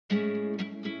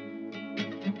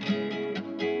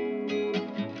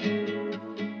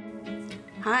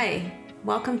Hi,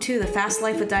 welcome to the Fast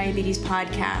Life with Diabetes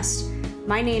podcast.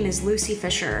 My name is Lucy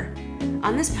Fisher.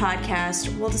 On this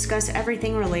podcast, we'll discuss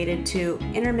everything related to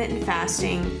intermittent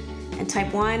fasting and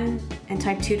type 1 and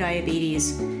type 2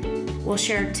 diabetes. We'll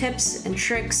share tips and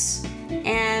tricks,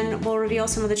 and we'll reveal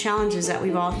some of the challenges that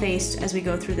we've all faced as we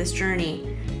go through this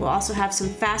journey. We'll also have some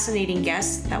fascinating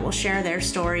guests that will share their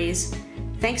stories.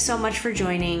 Thanks so much for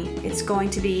joining. It's going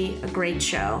to be a great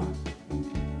show.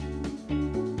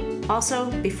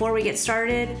 Also, before we get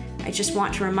started, I just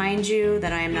want to remind you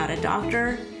that I am not a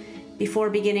doctor. Before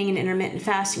beginning an intermittent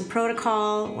fasting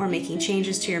protocol or making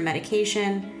changes to your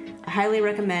medication, I highly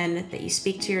recommend that you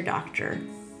speak to your doctor.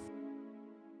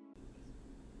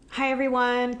 Hi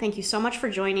everyone, thank you so much for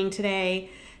joining today.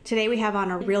 Today we have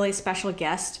on a really special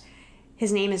guest.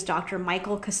 His name is Dr.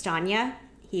 Michael Castagna.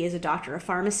 He is a doctor of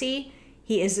pharmacy.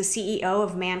 He is the CEO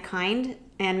of MannKind,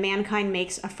 and MannKind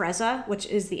makes Afrezza, which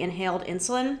is the inhaled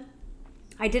insulin.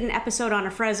 I did an episode on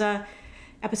Afrezza,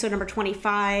 episode number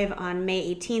 25 on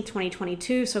May 18th,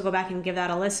 2022, so go back and give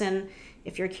that a listen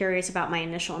if you're curious about my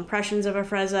initial impressions of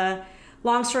Afrezza.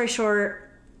 Long story short,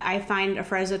 I find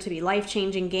Afrezza to be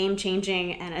life-changing,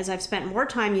 game-changing, and as I've spent more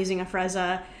time using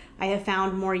Afrezza, I have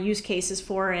found more use cases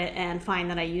for it and find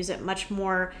that I use it much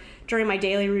more during my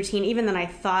daily routine, even than I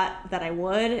thought that I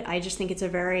would. I just think it's a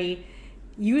very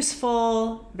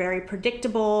useful, very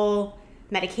predictable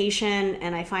medication,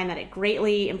 and I find that it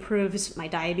greatly improves my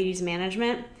diabetes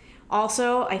management.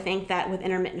 Also, I think that with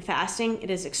intermittent fasting, it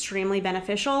is extremely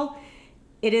beneficial.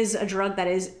 It is a drug that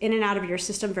is in and out of your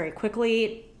system very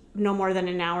quickly, no more than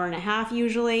an hour and a half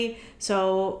usually.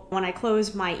 So when I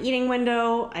close my eating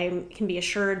window, I can be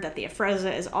assured that the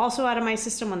Afrezza is also out of my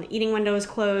system when the eating window is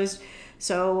closed.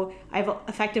 So I've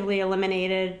effectively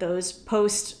eliminated those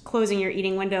post-closing your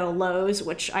eating window lows,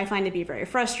 which I find to be very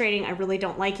frustrating. I really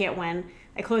don't like it when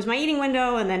I close my eating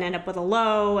window and then end up with a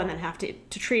low and then have to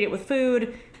treat it with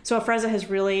food. So Afrezza has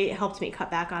really helped me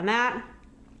cut back on that.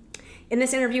 In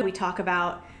this interview, we talk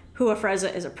about who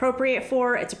Afrezza is appropriate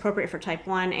for. It's appropriate for type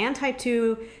 1 and type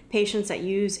 2 patients that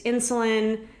use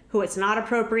insulin, who it's not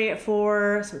appropriate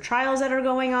for, some trials that are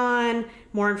going on,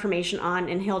 more information on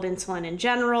inhaled insulin in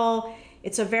general.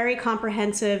 It's a very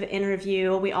comprehensive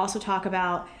interview. We also talk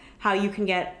about how you can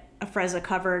get Afrezza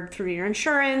covered through your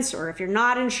insurance, or if you're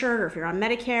not insured, or if you're on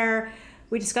Medicare.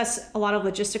 We discuss a lot of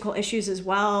logistical issues as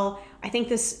well. I think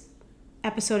this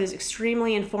episode is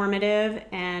extremely informative,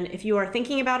 and if you are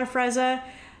thinking about Afrezza,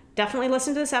 definitely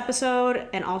listen to this episode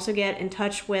and also get in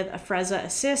touch with Afrezza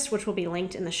Assist, which will be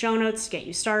linked in the show notes to get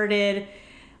you started.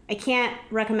 I can't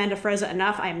recommend Afrezza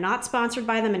enough. I am not sponsored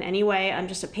by them in any way. I'm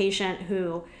just a patient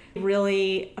who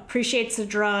really appreciates the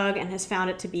drug and has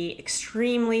found it to be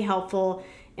extremely helpful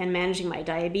in managing my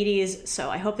diabetes. So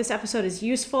I hope this episode is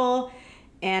useful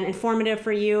and informative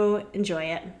for you. Enjoy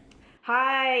it.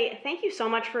 Hi, thank you so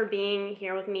much for being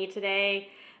here with me today.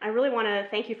 I really want to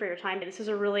thank you for your time. This is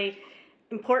a really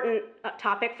important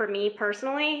topic for me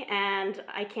personally, and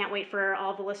I can't wait for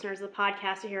all the listeners of the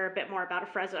podcast to hear a bit more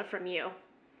about Afrezza from you.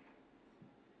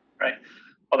 Right.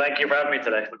 Well, thank you for having me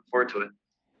today. Look forward to it.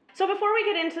 So before we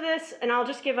get into this, and I'll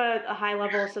just give a high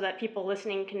level so that people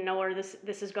listening can know where this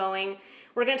is going,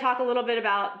 we're going to talk a little bit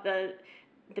about the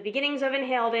beginnings of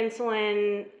inhaled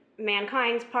insulin,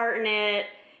 MannKind's part in it,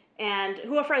 and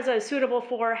who Afrezza is suitable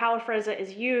for, how Afrezza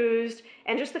is used,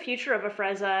 and just the future of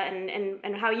Afrezza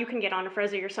and how you can get on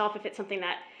Afrezza yourself if it's something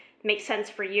that makes sense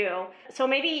for you. So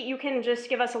maybe you can just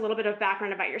give us a little bit of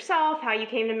background about yourself, how you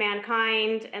came to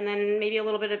MannKind, and then maybe a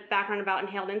little bit of background about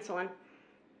inhaled insulin.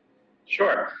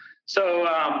 Sure. So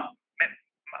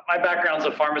my background's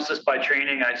a pharmacist by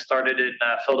training. I started in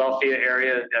Philadelphia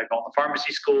area, going to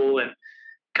pharmacy school and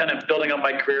kind of building up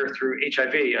my career through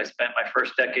HIV. I spent my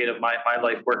first decade of my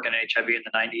life working in HIV in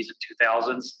the 90s and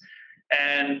 2000s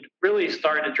and really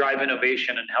started to drive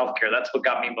innovation in healthcare. That's what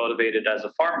got me motivated as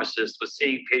a pharmacist, was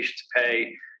seeing patients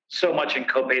pay so much in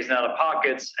copays and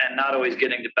out-of-pockets and not always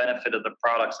getting the benefit of the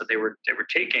products that they were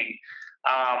taking.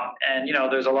 And, you know,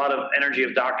 there's a lot of energy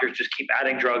of doctors just keep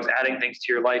adding drugs, adding things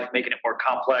to your life, making it more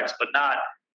complex, but not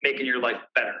making your life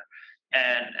better.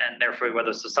 And therefore, whether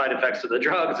it's the side effects of the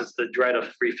drugs, it's the dread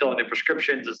of refilling the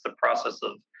prescriptions, it's the process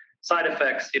of side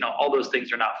effects, you know, all those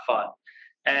things are not fun.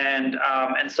 And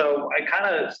so I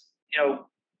kind of, you know,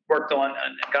 worked on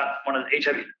and got one of the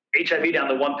HIV down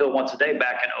to one pill once a day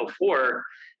back in 2004.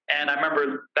 And I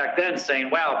remember back then saying,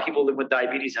 wow, people living with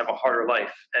diabetes have a harder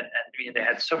life. And they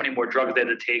had so many more drugs they had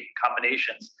to take,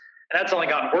 combinations. And that's only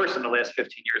gotten worse in the last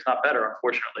 15 years, not better,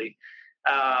 unfortunately.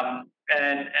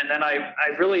 And then I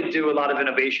really do a lot of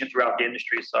innovation throughout the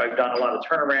industry. So I've done a lot of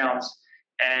turnarounds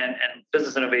and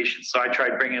business innovation. So I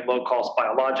tried bringing low-cost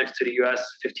biologics to the U.S.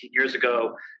 15 years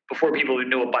ago before people even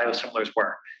knew what biosimilars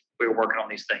were. We were working on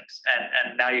these things,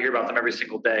 and now you hear about them every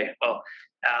single day. Well,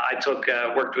 I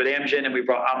worked with Amgen, and we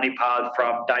brought Omnipod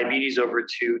from diabetes over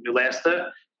to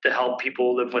Neulasta to help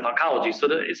people live with oncology. So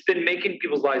it's been making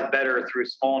people's lives better through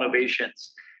small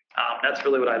innovations. That's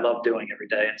really what I love doing every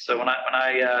day. And so when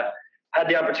I had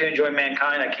the opportunity to join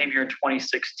MannKind, I came here in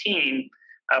 2016.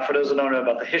 For those who don't know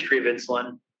about the history of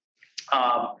insulin,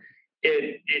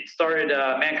 MannKind started in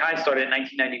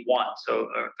 1991, so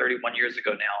 31 years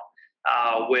ago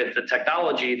now, with the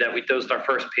technology that we dosed our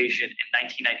first patient in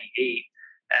 1998.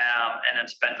 And then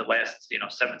spent the last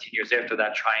 17 years after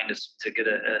that trying to get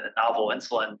a novel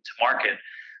insulin to market.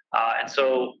 And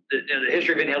so the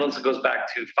history of inhaled insulin goes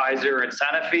back to Pfizer and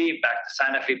Sanofi, back to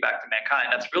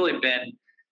MannKind. That's really been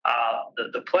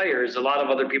the players. A lot of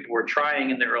other people were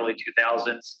trying in the early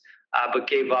 2000s, but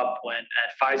gave up when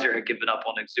Pfizer had given up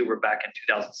on Exubera back in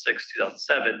 2006,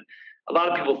 2007. A lot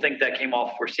of people think that came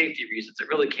off for safety reasons. It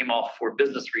really came off for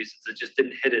business reasons. It just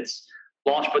didn't hit its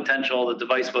launch potential. The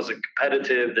device wasn't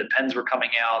competitive. The pens were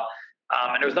coming out.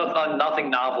 And there was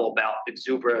nothing novel about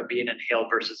Exubera being inhaled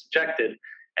versus injected.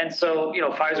 And so,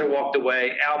 Pfizer walked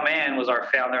away. Al Mann was our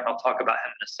founder, and I'll talk about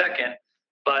him in a second.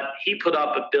 But he put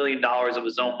up $1 billion of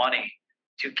his own money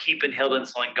to keep inhaled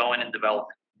insulin going in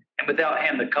development. And without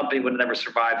him, the company would have never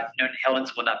survived. Inhaled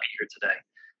insulin would not be here today.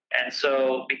 And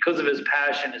so because of his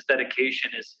passion, his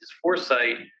dedication, his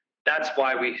foresight, that's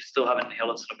why we still have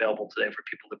inhaled insulin available today for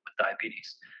people living with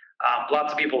diabetes.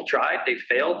 Lots of people tried, they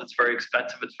failed. It's very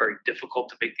expensive. It's very difficult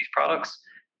to make these products.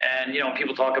 And, when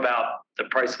people talk about the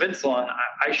price of insulin,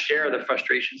 I share the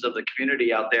frustrations of the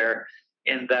community out there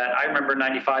in that I remember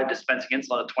 95 dispensing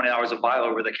insulin at $20 a vial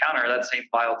over the counter. That same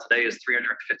vial today is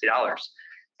 $350.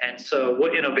 And so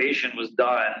what innovation was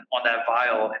done on that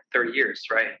vial in 30 years,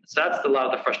 right? So that's a lot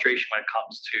of the frustration when it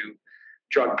comes to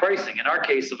drug pricing. In our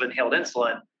case of inhaled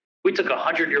insulin, we took a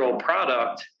 100-year-old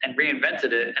product and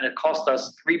reinvented it, and it cost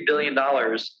us $3 billion,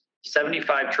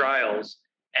 75 trials,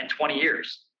 and 20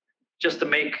 years just to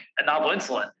make a novel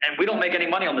insulin. And we don't make any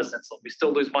money on this insulin. We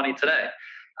still lose money today.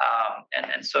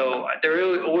 And so there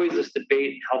really always this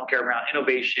debate in healthcare around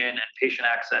innovation and patient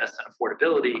access and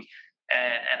affordability.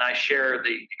 And I share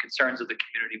the concerns of the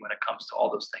community when it comes to all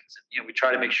those things. And, we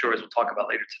try to make sure, as we'll talk about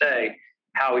later today,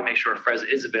 how we make sure Afrezza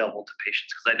is available to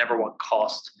patients, because I never want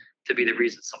cost to be the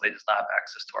reason somebody does not have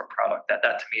access to our product. That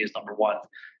to me is number one.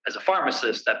 As a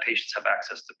pharmacist, that patients have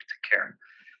access to care.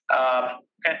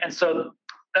 And so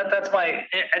that's my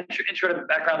intro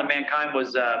background to MannKind.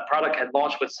 Was product had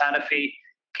launched with Sanofi,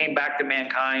 came back to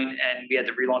MannKind, and we had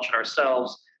to relaunch it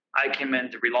ourselves. I came in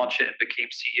to relaunch it and became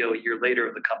CEO a year later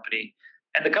of the company.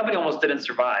 And the company almost didn't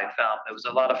survive. It was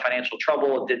a lot of financial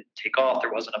trouble. It didn't take off.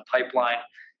 There wasn't a pipeline.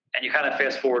 And you kind of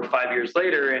fast forward 5 years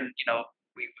later, and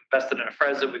we invested in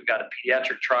Afrezza. We've got a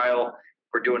pediatric trial.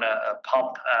 We're doing a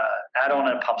pump add-on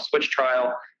and a pump switch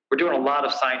trial. We're doing a lot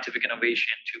of scientific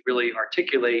innovation to really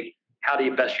articulate how do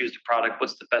you best use the product,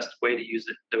 what's the best way to use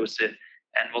it, dose it,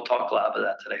 and we'll talk a lot about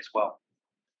that today as well.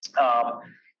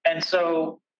 And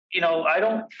so, I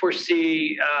don't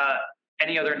foresee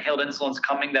any other inhaled insulins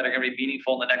coming that are going to be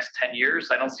meaningful in the next 10 years.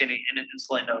 I don't see any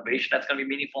insulin innovation that's going to be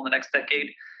meaningful in the next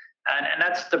decade. And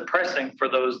that's depressing for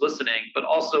those listening, but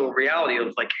also a reality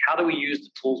of how do we use the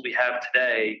tools we have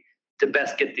today to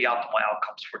best get the optimal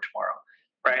outcomes for tomorrow,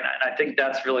 right? And I think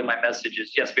that's really my message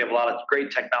is, yes, we have a lot of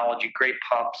great technology, great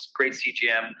pumps, great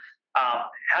CGM.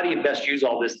 How do you best use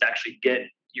all this to actually get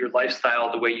your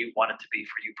lifestyle the way you want it to be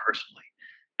for you personally?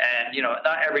 And,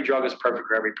 not every drug is perfect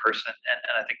for every person.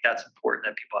 And I think that's important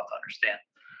that people have to understand.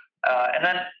 And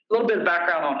then a little bit of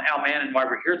background on Al Mann and why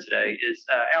we're here today is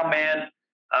Al Mann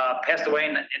passed away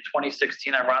in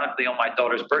 2016, ironically, on my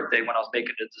daughter's birthday when I was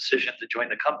making the decision to join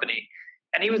the company.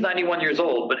 And he was 91 years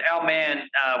old, but Al Mann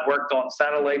worked on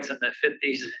satellites in the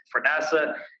 50s for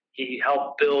NASA. He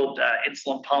helped build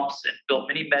insulin pumps and built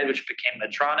MiniMed, which became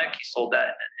Medtronic. He sold that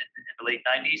in the late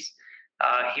 90s.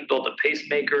 He built a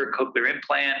pacemaker, cochlear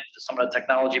implant, some of the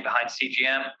technology behind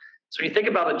CGM. So when you think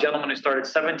about a gentleman who started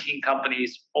 17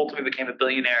 companies, ultimately became a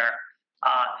billionaire,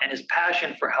 and his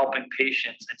passion for helping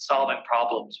patients and solving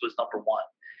problems was number one.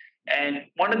 And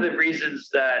one of the reasons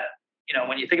that,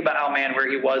 when you think about Al Mann, where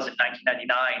he was in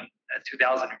 1999,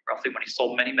 2000, roughly when he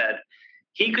sold MiniMed,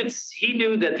 he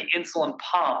knew that the insulin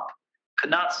pump could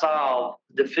not solve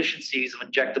the deficiencies of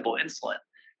injectable insulin.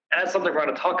 And that's something we're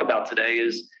going to talk about today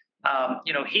is,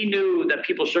 he knew that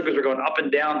people's sugars were going up and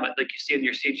down, like you see in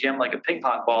your CGM, like a ping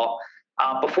pong ball,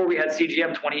 before we had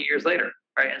CGM 28 years later,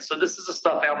 right? And so this is the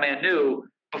stuff Al Mann knew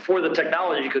before the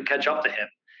technology could catch up to him.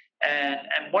 And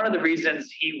one of the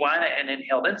reasons he wanted an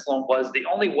inhaled insulin was the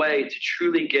only way to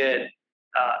truly get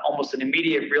almost an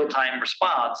immediate real-time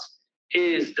response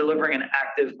is delivering an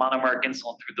active monomeric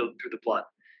insulin through the blood.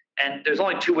 And there's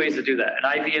only two ways to do that: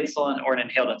 an IV insulin or an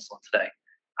inhaled insulin today.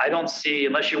 I don't see,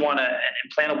 unless you want an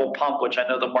implantable pump, which I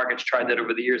know the market's tried that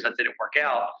over the years, that didn't work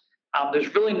out.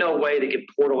 There's really no way to get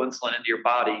portal insulin into your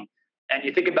body. And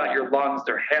you think about your lungs,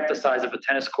 they're half the size of a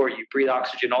tennis court. You breathe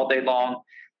oxygen all day long.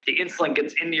 The insulin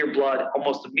gets into your blood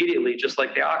almost immediately, just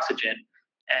like the oxygen.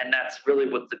 And that's really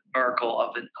what the miracle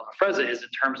of Afrezza is in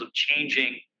terms of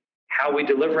changing how we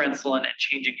deliver insulin and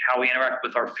changing how we interact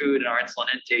with our food and our insulin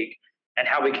intake and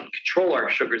how we can control our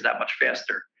sugars that much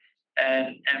faster.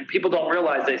 And people don't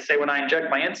realize, they say when I inject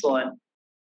my insulin,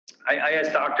 I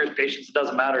ask doctors, patients, it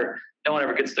doesn't matter. No one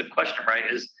ever gets the question right,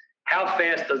 is how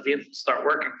fast does the insulin start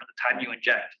working from the time you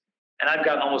inject? And I've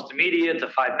gotten almost immediate to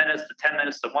 5 minutes to 10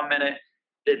 minutes to 1 minute.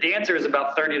 The answer is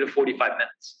about 30 to 45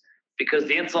 minutes because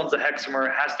the insulin's a hexamer,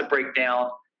 it has to break down,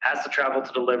 has to travel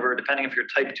to the liver, depending if you're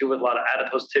type 2 with a lot of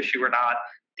adipose tissue or not,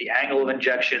 the angle of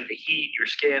injection, the heat, your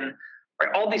skin,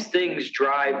 right? All these things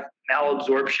drive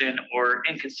malabsorption or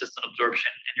inconsistent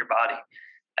absorption in your body.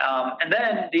 And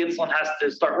then the insulin has to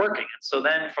start working. And so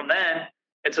then from then,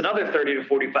 it's another 30 to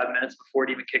 45 minutes before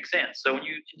it even kicks in. So when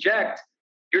you inject,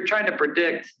 you're trying to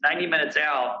predict 90 minutes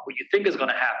out what you think is going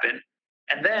to happen.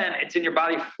 And then it's in your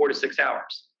body for 4 to 6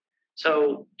 hours.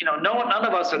 So, none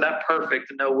of us are that perfect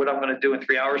to know what I'm going to do in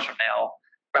 3 hours from now,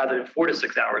 rather than 4 to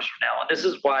 6 hours from now. And this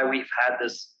is why we've had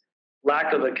this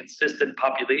lack of a consistent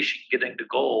population getting to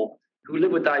goal who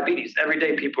live with diabetes. Every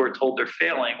day people are told they're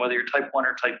failing, whether you're type 1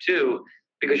 or type 2,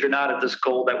 because you're not at this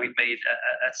goal that we've made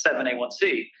at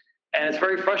 7A1C. And it's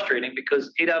very frustrating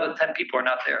because 8 out of 10 people are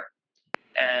not there.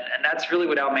 And that's really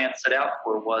what MannKind set out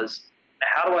for, was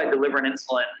how do I deliver an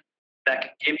insulin that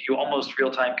can give you almost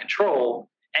real-time control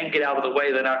and get out of the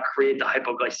way, that not create the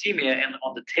hypoglycemia and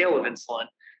on the tail of insulin,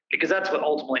 because that's what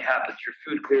ultimately happens. Your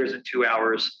food clears in 2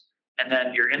 hours, and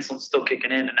then your insulin's still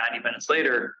kicking in 90 minutes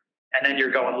later, and then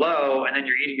you're going low, and then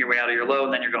you're eating your way out of your low,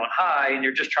 and then you're going high, and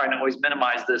you're just trying to always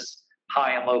minimize this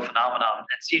high and low phenomenon.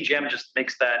 And CGM just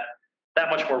makes that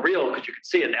much more real because you can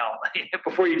see it now.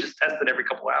 Before you just test it every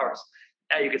couple of hours.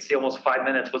 Now you can see almost 5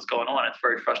 minutes what's going on. It's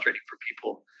very frustrating for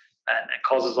people, and it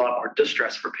causes a lot more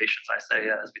distress for patients, I say,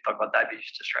 as we talk about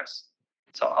diabetes distress.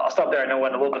 So I'll stop there. I know I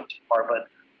went a little bit too far, but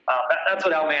that's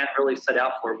what MannKind really set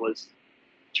out for, was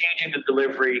changing the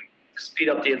delivery to speed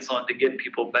up the insulin to give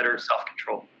people better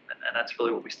self-control. And that's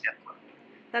really what we stand for.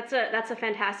 That's a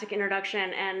fantastic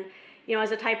introduction. And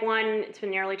as a type 1, it's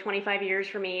been nearly 25 years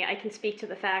for me. I can speak to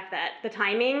the fact that the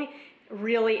timing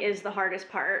really is the hardest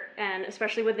part, and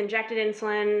especially with injected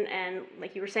insulin. And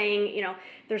like you were saying,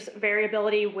 there's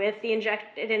variability with the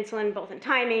injected insulin, both in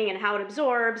timing and how it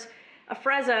absorbs.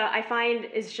 Afrezza, I find,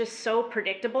 is just so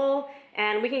predictable,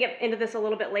 and we can get into this a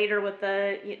little bit later with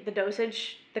the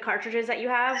dosage, the cartridges that you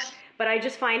have. But I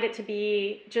just find it to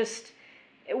be just,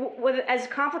 with as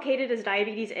complicated as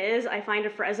diabetes is, I find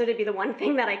Afrezza to be the one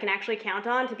thing that I can actually count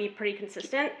on to be pretty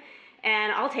consistent,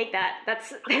 and I'll take that.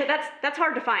 That's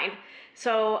hard to find.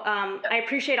 So I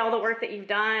appreciate all the work that you've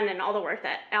done and all the work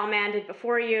that MannKind did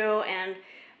before you, and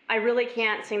I really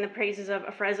can't sing the praises of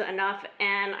Afrezza enough.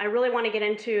 And I really want to get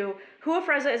into who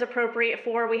Afrezza is appropriate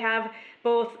for. We have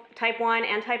both type 1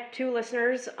 and type 2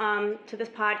 listeners to this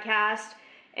podcast,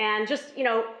 and just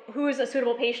who is a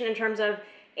suitable patient in terms of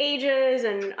ages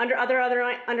and other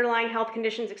underlying health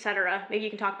conditions, etc. Maybe you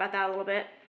can talk about that a little bit.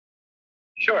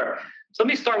 Sure. So let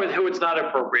me start with who it's not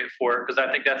appropriate for, because I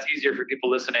think that's easier for people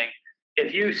listening.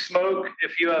 If you smoke,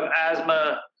 if you have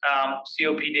asthma,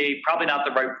 COPD, probably not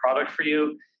the right product for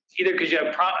you, either because you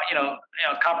have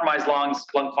compromised lungs,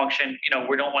 lung function.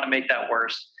 We don't want to make that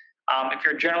worse. If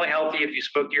you're generally healthy, if you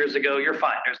smoked years ago, you're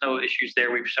fine. There's no issues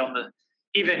there. We've shown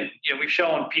we've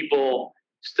shown people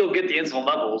still get the insulin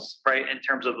levels, right, in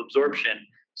terms of absorption.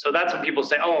 So that's when people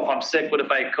say, oh, if I'm sick, what if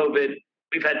I had COVID?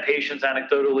 We've had patients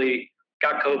anecdotally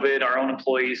got COVID, our own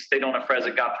employees, they don't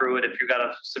Afrezza, got through it. If you got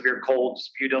a severe cold,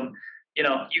 sputum,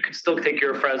 you can still take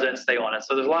your Afrezza and stay on it.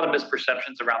 So there's a lot of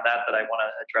misperceptions around that I want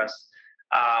to address.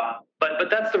 But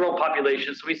that's the real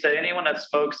population. So we say anyone that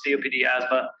smokes, COPD,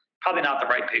 asthma, probably not the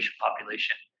right patient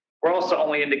population. We're also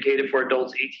only indicated for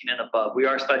adults 18 and above. We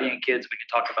are studying kids. We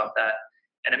can talk about that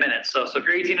in a minute. So if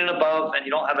you're 18 and above and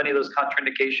you don't have any of those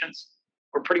contraindications,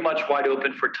 we're pretty much wide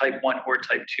open for type 1 or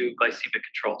type 2 glycemic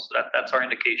control. So that's our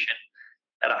indication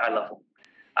at a high level.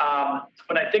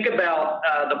 When I think about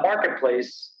the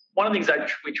marketplace, one of the things that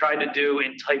we try to do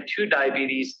in type 2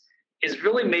 diabetes is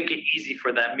really make it easy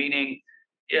for them, meaning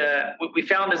what we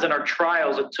found is in our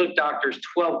trials, it took doctors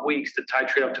 12 weeks to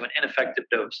titrate up to an ineffective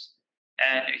dose.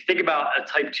 And if you think about a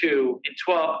type 2,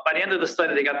 by the end of the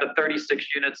study, they got to 36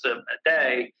 units a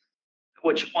day,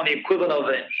 which on the equivalent of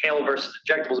an inhaled versus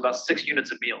injectable is about 6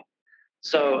 units a meal.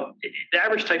 So the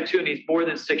average type 2 needs more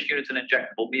than 6 units an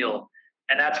injectable meal.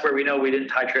 And that's where we know we didn't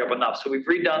titrate up enough. So we've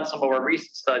redone some of our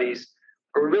recent studies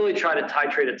where we really try to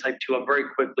titrate a type 2 up very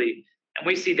quickly. And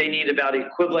we see they need about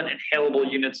equivalent inhalable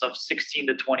units of 16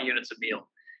 to 20 units a meal.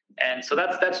 And so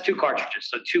that's 2 cartridges.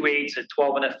 So 2 8s, a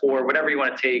 12 and a 4, whatever you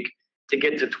want to take to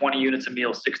get to 20 units a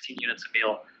meal, 16 units a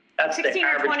meal. That's 16 the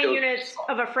or average 20 dose. units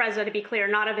of Afrezza, to be clear,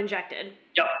 not of injected.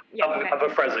 Yep, okay. Of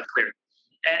Afrezza, clear.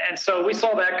 And so we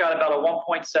saw that got about a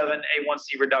 1.7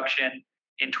 A1C reduction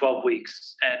in 12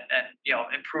 weeks, and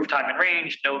improved time in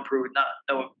range, no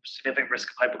significant risk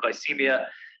of hypoglycemia.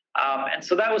 And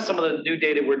so that was some of the new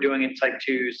data we're doing in type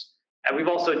 2s. And we've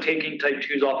also taken type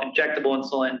 2s off injectable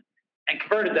insulin and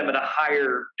converted them at a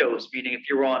higher dose, meaning if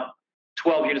you're on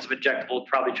 12 units of injectable,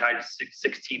 probably try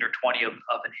 16 or 20 of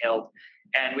inhaled.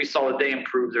 And we saw that they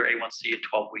improved their A1C at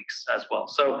 12 weeks as well.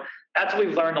 So that's what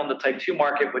we've learned on the type 2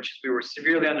 market, which is we were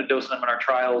severely underdosing them in our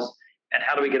trials. And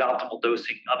how do we get optimal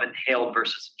dosing of inhaled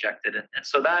versus injected? And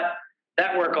so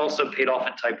that work also paid off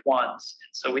in type 1s.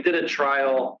 And so we did a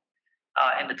trial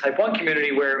in the type 1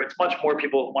 community where it's much more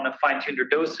people want to fine-tune their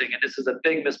dosing. And this is a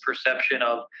big misperception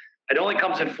of it only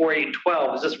comes in 4, 8, and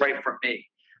 12. Is this right for me?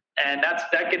 And that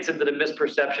gets into the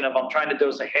misperception of I'm trying to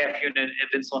dose a half unit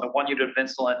of insulin, a 1 unit of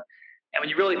insulin. And when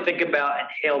you really think about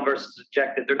inhaled versus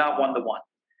injected, they're not one-to-one.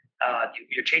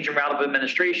 You're changing route of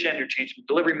administration, you're changing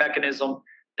the delivery mechanism.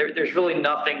 There's really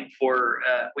nothing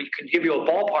we can give you a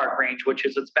ballpark range, which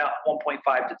is it's about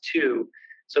 1.5 to 2.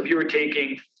 So if you were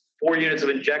taking 4 units of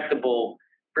injectable,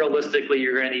 realistically,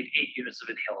 you're going to need 8 units of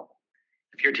inhalable.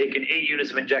 If you're taking 8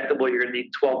 units of injectable, you're going to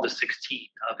need 12 to 16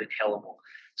 of inhalable.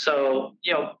 So,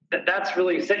 that's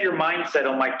really set your mindset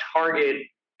on my target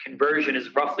conversion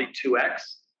is roughly 2x.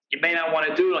 You may not want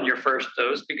to do it on your first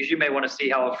dose because you may want to see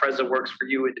how Afrezza works for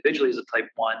you individually as a type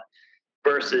 1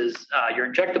 versus your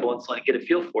injectable insulin and get a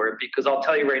feel for it. Because I'll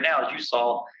tell you right now, as you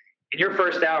saw, in your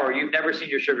first hour, you've never seen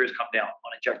your sugars come down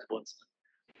on injectable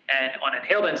insulin. And on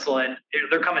inhaled insulin,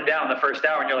 they're coming down the first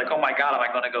hour and you're like, oh my God, am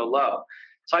I going to go low?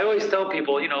 So I always tell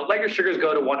people, let your sugars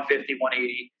go to 150,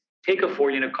 180, take a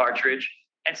 4-unit cartridge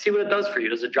and see what it does for you.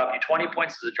 Does it drop you 20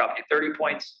 points? Does it drop you 30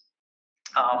 points?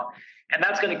 And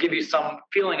that's going to give you some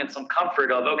feeling and some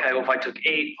comfort of, okay, well, if I took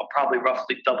 8, I'll probably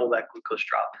roughly double that glucose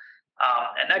drop.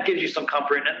 And that gives you some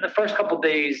comfort. And in the first couple of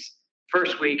days,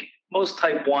 first week, most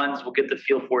type 1s will get the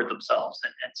feel for it themselves.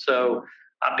 And so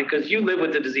because you live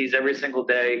with the disease every single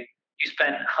day, you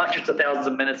spend hundreds of thousands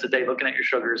of minutes a day looking at your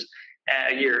sugars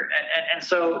a year. And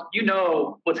so you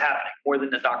know what's happening more than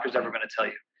the doctor's ever going to tell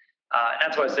you. And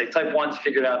that's why I say type 1's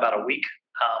figured out about a week.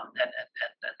 And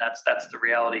that's the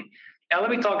reality. Now, let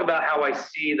me talk about how I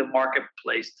see the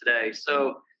marketplace today.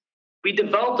 So we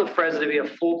developed Afrezza to be a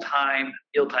full-time,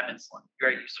 mealtime insulin,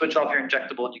 right? You switch off your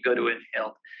injectable and you go to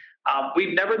inhaled.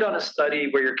 We've never done a study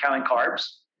where you're counting carbs.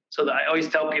 So I always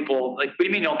tell people, like, what do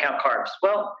you mean you don't count carbs?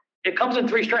 Well, it comes in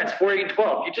 3 strengths, 4, 8, and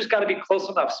 12. You just got to be close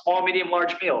enough, small, medium,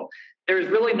 large meal. There's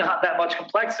really not that much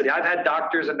complexity. I've had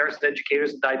doctors and nurse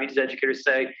educators and diabetes educators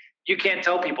say, you can't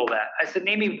tell people that. I said,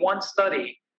 name me one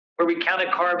study where we counted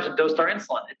carbs and dosed our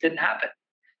insulin. It didn't happen.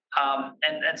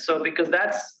 And so because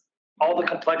that's all the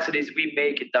complexities we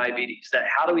make in diabetes, that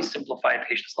how do we simplify a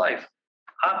patient's life?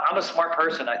 I'm a smart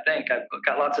person, I think. I've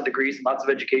got lots of degrees and lots of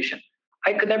education.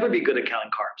 I could never be good at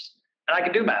counting carbs. And I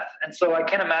can do math. And so I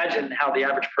can't imagine how the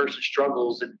average person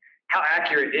struggles and how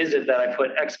accurate is it that I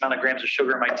put X amount of grams of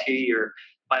sugar in my tea or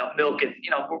my milk. And,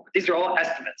 these are all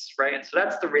estimates, right? And so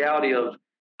that's the reality of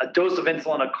a dose of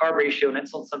insulin, a carb ratio, and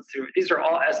insulin sensitivity. These are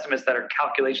all estimates that are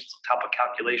calculations on top of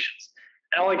calculations.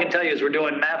 And all I can tell you is we're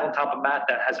doing math on top of math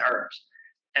that has errors.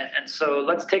 And so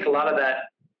let's take a lot of that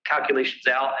calculations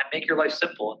out and make your life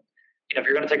simple. If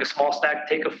you're going to take a small stack,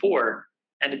 take a 4.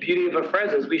 And the beauty of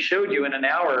Afrezza is we showed you in an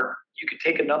hour, you could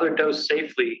take another dose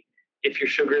safely. If your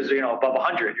sugars are, above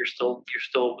 100, you're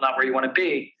still not where you want to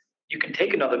be. You can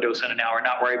take another dose in an hour,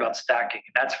 not worry about stacking.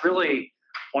 And that's really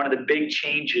one of the big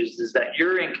changes is that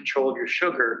you're in control of your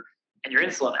sugar and your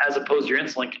insulin, as opposed to your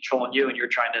insulin controlling you and you're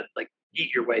trying to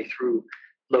eat your way through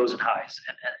lows and highs.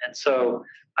 And so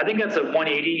I think that's a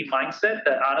 180 mindset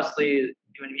that honestly,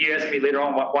 when you ask me later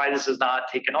on why this is not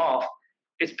taken off,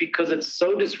 it's because it's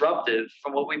so disruptive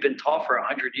from what we've been taught for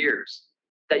 100 years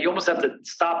that you almost have to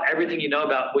stop everything you know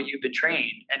about what you've been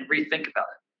trained and rethink about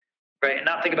it, right? And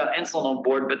not think about insulin on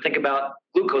board, but think about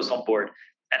glucose on board.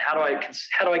 And how do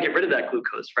I get rid of that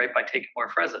glucose, right? By taking more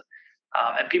Afrezza.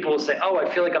 And people will say, oh,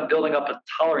 I feel like I'm building up a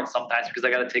tolerance sometimes because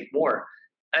I got to take more.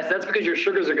 And that's because your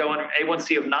sugars are going from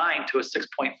A1C of 9 to a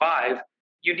 6.5.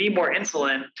 You need more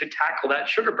insulin to tackle that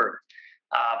sugar burden.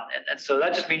 And so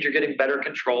that just means you're getting better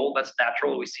control. That's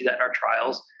natural. We see that in our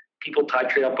trials. People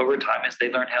titrate up over time as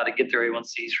they learn how to get their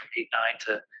A1Cs from 8,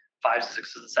 9 to 5s,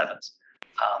 6s, and 7s.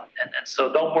 And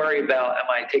so don't worry about, am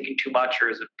I taking too much or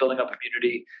is it building up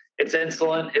immunity? It's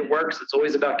insulin. It works. It's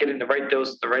always about getting the right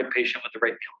dose, the right patient with the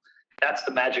right meal. That's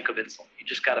the magic of insulin. You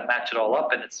just got to match it all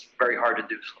up, and it's very hard to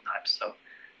do sometimes.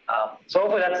 So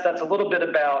hopefully that's a little bit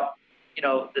about,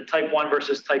 the type 1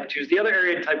 versus type 2s. The other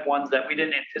area in type 1s that we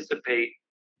didn't anticipate,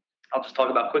 I'll just talk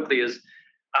about quickly, is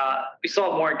we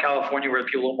saw more in California where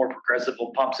people are a little more progressive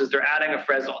with pumps, is they're adding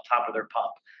Afrezza on top of their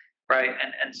pump, right?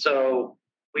 And so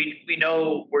we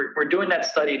know we're doing that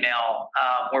study now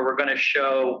where we're going to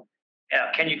show,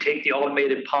 can you take the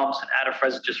automated pumps and add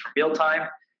Afrezza just for mealtime?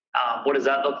 What does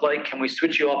that look like? Can we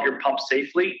switch you off your pump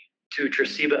safely to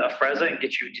Tresiba Afrezza and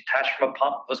get you detached from a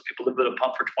pump? Most people live with a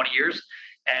pump for 20 years,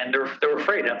 and they're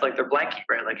afraid. That's like their blankie,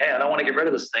 right? Like, hey, I don't want to get rid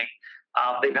of this thing.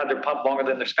 They've had their pump longer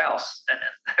than their spouse and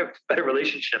have a better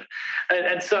relationship.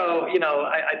 And so,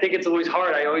 I think it's always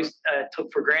hard. I always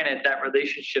took for granted that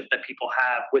relationship that people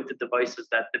have with the devices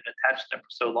that they've been attached to them for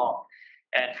so long.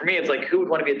 And for me, it's like, who would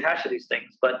want to be attached to these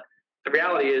things? But the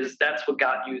reality is that's what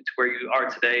got you to where you are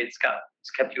today. It's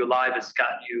kept you alive. It's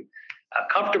gotten you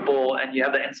comfortable, and you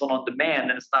have the insulin on demand.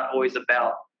 And it's not always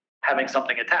about having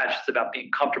something attached. It's about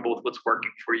being comfortable with what's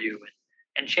working for you.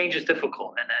 And change is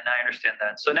difficult, and I understand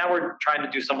that. So now we're trying to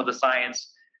do some of the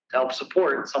science to help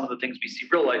support some of the things we see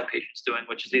real life patients doing,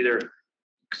 which is either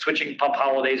switching pump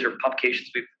holidays or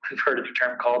pumpcations, we've heard a new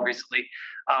term called recently,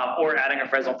 or adding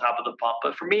Afrezza on top of the pump.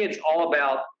 But for me, it's all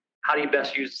about how do you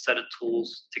best use a set of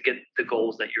tools to get the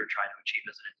goals that you're trying to achieve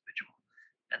as an individual.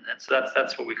 And so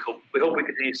that's what we hope. We hope we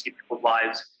continue to see people's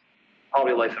lives,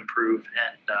 quality of life improve,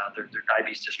 and their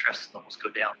diabetes distress levels go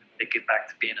down. They get back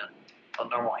to being a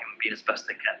normal human being as best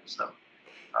they can. So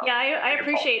yeah,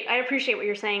 I appreciate what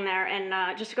you're saying there.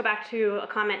 And just to go back to a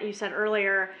comment you said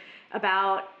earlier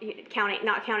about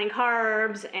not counting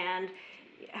carbs and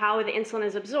how the insulin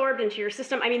is absorbed into your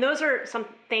system. I mean, those are some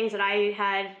things that I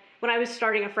had when I was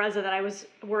starting Afrezza that I was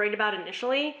worried about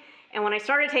initially. And when I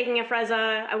started taking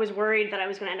Afrezza, I was worried that I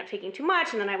was going to end up taking too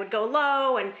much, and then I would go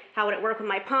low, and how would it work with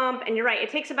my pump? And you're right,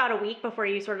 it takes about a week before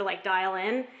you sort of like dial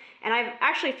in. And I've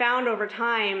actually found over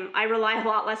time, I rely a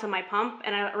lot less on my pump,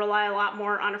 and I rely a lot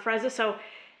more on Afrezza. So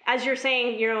as you're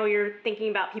saying, you're thinking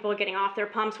about people getting off their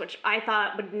pumps, which I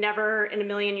thought would never in a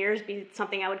million years be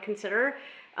something I would consider.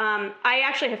 I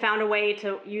actually have found a way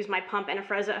to use my pump and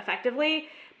Afrezza effectively.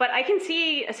 But I can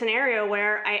see a scenario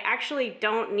where I actually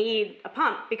don't need a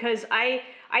pump, because I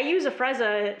use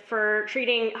Afrezza for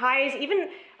treating highs, even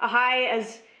a high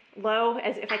as low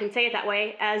as, if I can say it that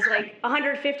way, as like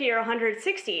 150 or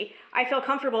 160. I feel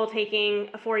comfortable taking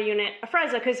a 4-unit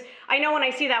Afrezza, because I know when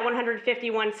I see that 150,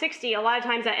 160, a lot of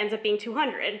times that ends up being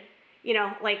 200,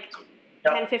 like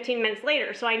 10, 15 minutes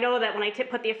later. So I know that when I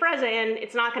put the Afrezza in,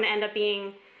 it's not going to end up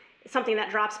being something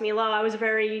that drops me low. I was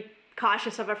very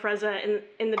cautious of Afrezza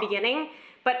in the beginning,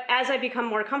 but as I become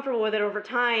more comfortable with it over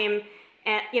time,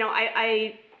 and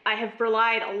I have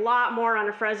relied a lot more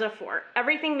on Afrezza for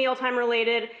everything mealtime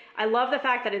related. I love the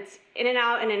fact that it's in and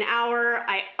out in an hour.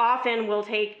 I often will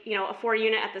take a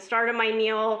 4-unit at the start of my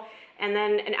meal, and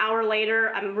then an hour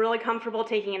later I'm really comfortable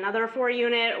taking another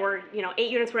 4-unit or 8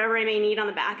 units, whatever I may need on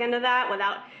the back end of that,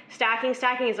 without stacking.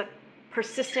 Stacking is a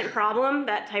persistent problem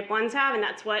that type 1s have, and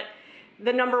that's what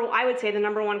I would say the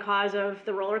number one cause of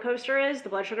the roller coaster is, the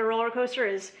blood sugar roller coaster,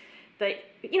 is that,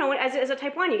 as a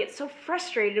type 1, you get so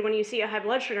frustrated when you see a high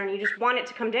blood sugar and you just want it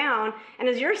to come down. And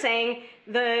as you're saying,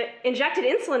 the injected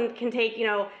insulin can take,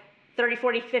 30,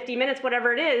 40, 50 minutes,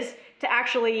 whatever it is, to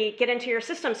actually get into your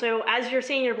system. So as you're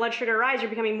seeing your blood sugar rise, you're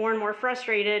becoming more and more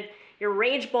frustrated. You're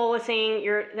rage bolusing,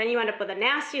 then you end up with a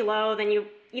nasty low, then you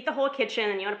eat the whole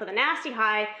kitchen, and you end up with a nasty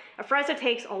high. Afrezza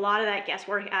takes a lot of that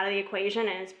guesswork out of the equation,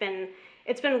 and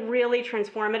it's been really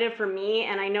transformative for me.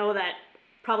 And I know that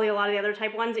probably a lot of the other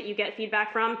type 1s that you get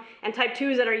feedback from, and type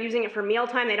 2s that are using it for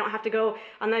mealtime, they don't have to go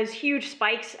on those huge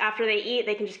spikes after they eat.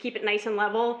 They can just keep it nice and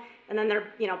level, and then their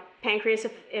pancreas,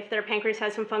 if their pancreas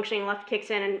has some functioning left,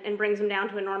 kicks in and brings them down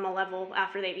to a normal level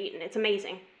after they've eaten. It's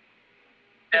amazing.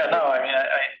 Yeah, no, I mean,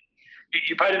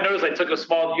 you probably didn't notice I took a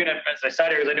small unit as I sat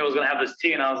here, because I knew I was going to have this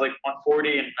tea, and I was like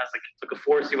 140, and I was like, took a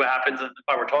 4, see what happens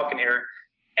while we're talking here.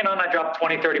 And I dropped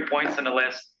 20, 30 points in the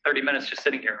last 30 minutes just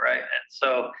sitting here, right? And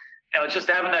so, it's just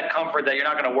having that comfort that you're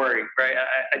not going to worry, right?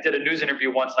 I did a news interview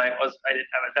once, and I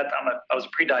was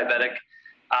pre-diabetic,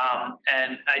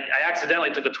 And I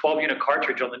accidentally took a 12-unit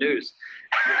cartridge on the news.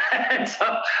 And so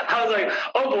I was like,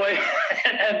 oh boy.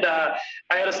 And I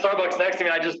had a Starbucks next to me.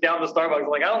 And I just downed the Starbucks. I'm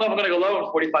like, I don't know if I'm going to go low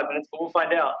in 45 minutes, but we'll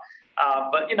find out.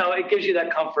 But, it gives you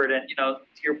that comfort. And, to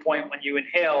your point, when you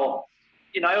inhale,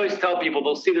 I always tell people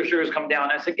they'll see their sugars come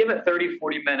down. I say, give it 30,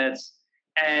 40 minutes.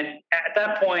 And at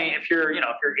that point, if you're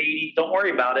 80, don't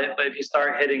worry about it. But if you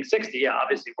start hitting 60, yeah,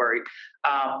 obviously worry.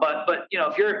 But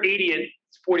if you're 80 at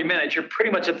 40 minutes, you're pretty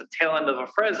much at the tail end of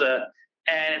Afrezza,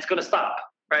 and it's going to stop,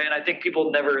 right? And I think people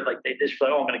never they just feel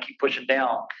like, oh, I'm going to keep pushing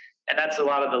down. And that's a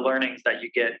lot of the learnings that you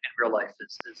get in real life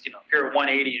is if you're at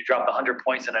 180, you drop 100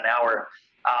 points in an hour.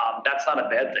 That's not a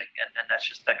bad thing. And that's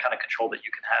just that kind of control that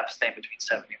you can have staying between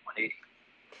 70 and 180.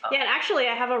 Yeah, and actually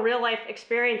I have a real life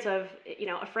experience of,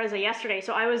 Afrezza yesterday.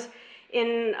 So I was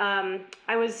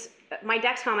my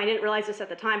Dexcom, I didn't realize this at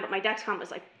the time, but my Dexcom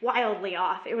was wildly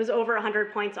off. It was over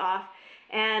 100 points off.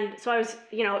 And so I was,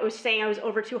 it was saying I was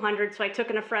over 200. So I took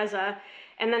an Afrezza,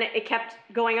 and then it kept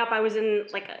going up. I was in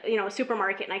a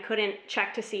supermarket, and I couldn't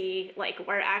check to see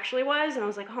where it actually was. And I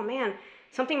was like, oh man,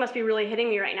 something must be really hitting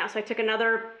me right now. So I took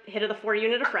another hit of the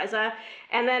 4-unit Afrezza,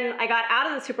 and then I got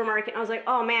out of the supermarket, and I was like,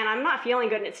 oh man, I'm not feeling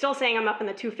good. And it's still saying I'm up in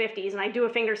the 250s, and I do a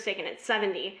finger stick, and it's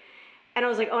 70. And I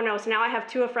was like, oh no, so now I have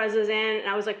 2 Afrezzas in, and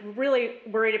I was really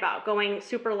worried about going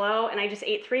super low, and I just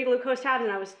ate 3 glucose tabs,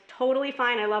 and I was totally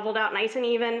fine. I leveled out nice and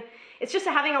even. It's just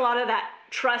having a lot of that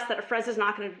trust that Afrezza's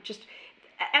not going to just...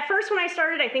 At first when I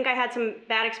started, I think I had some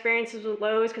bad experiences with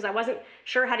lows because I wasn't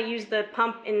sure how to use the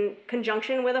pump in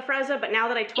conjunction with Afrezza, but now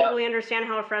that I totally understand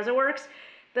how Afrezza works,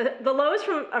 the lows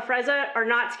from Afrezza are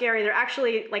not scary. They're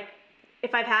actually,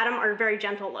 if I've had them, are very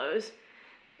gentle lows.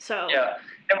 So... Yeah.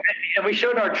 And we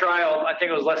showed our trial, I think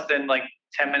it was less than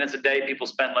 10 minutes a day. People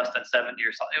spent less than 70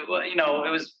 or something.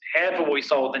 It was half of what we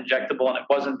saw with injectable, and it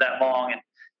wasn't that long. And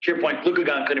to your point,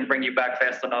 glucagon couldn't bring you back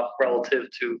fast enough relative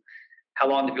to how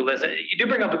long did you listen. You do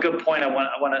bring up a good point I want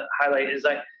to highlight is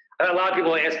I had a lot of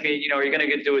people ask me, are you going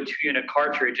to do a 2-unit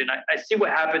cartridge? And I see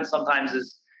what happens sometimes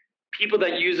is people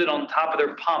that use it on top of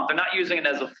their pump, they're not using it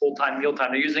as a full-time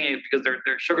mealtime. They're using it because their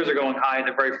sugars are going high and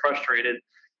they're very frustrated.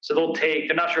 So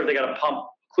they're not sure if they got a pump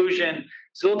occlusion.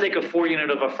 So they'll take a 4-unit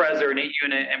of Afrezza or an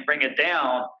 8-unit and bring it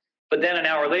down. But then an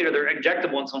hour later, their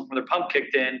injectable insulin from their pump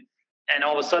kicked in, and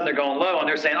all of a sudden they're going low, and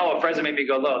they're saying, oh, Afrezza made me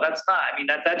go low. That's not. I mean,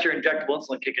 that's your injectable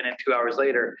insulin kicking in 2 hours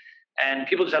later. And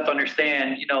people just have to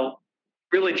understand,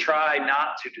 really try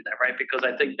not to do that, right? Because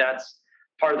I think that's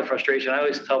part of the frustration. I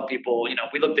always tell people,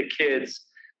 we looked at kids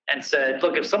and said,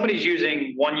 look, if somebody's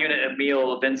using 1 unit a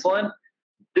meal of insulin,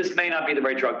 this may not be the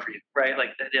right drug for you, right?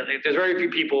 There's very few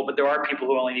people, but there are people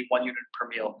who only need 1 unit per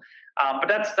meal. But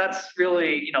that's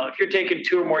really, if you're taking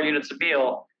 2 or more units a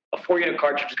meal, a 4-unit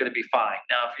cartridge is going to be fine.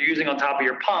 Now, if you're using on top of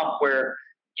your pump where,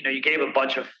 you gave a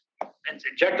bunch of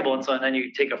injectable insulin, then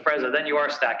you take Afrezza, then you are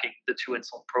stacking the 2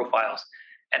 insulin profiles.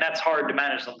 And that's hard to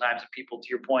manage sometimes with people, to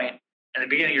your point. In the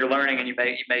beginning, you're learning, and you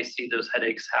may see those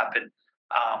headaches happen.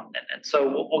 And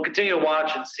so we'll continue to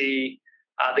watch and see.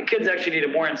 The kids actually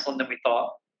needed more insulin than we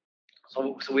thought.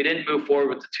 So we didn't move forward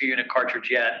with the 2-unit cartridge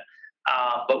yet.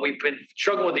 But we've been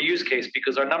struggling with the use case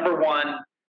because our number one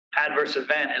adverse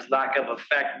event is lack of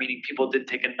effect, meaning people didn't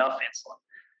take enough insulin.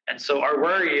 And so our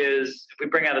worry is if we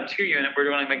bring out a 2-unit, we're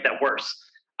going to make that worse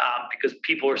because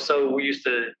people are so used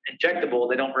to injectable,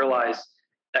 they don't realize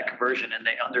that conversion and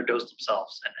they underdose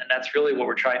themselves. And that's really what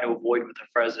we're trying to avoid with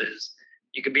Afrezza is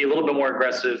you could be a little bit more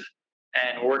aggressive,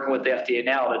 and we're working with the FDA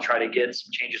now to try to get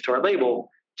some changes to our label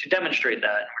to demonstrate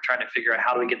that. And we're trying to figure out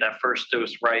how do we get that first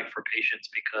dose right for patients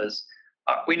because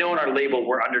we know in our label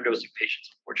we're underdosing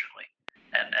patients, unfortunately.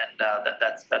 And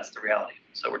that's the reality.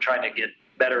 So we're trying to get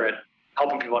better at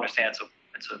helping people understand. So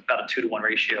it's about a 2-to-1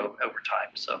 ratio over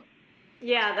time. So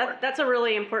yeah, that's a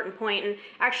really important point. And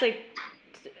actually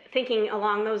thinking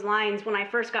along those lines, when I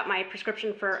first got my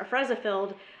prescription for Afrezza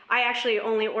filled, I actually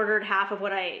only ordered half of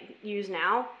what I use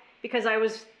now because I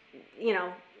was,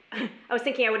 I was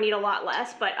thinking I would need a lot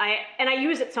less, but I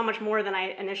use it so much more than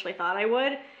I initially thought I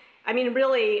would. I mean,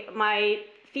 really, my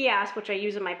Fiasp, which I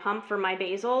use in my pump for my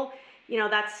basal,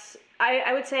 that's,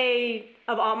 I would say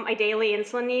of all my daily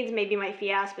insulin needs, maybe my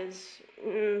Fiasp is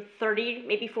 30,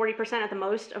 maybe 40% at the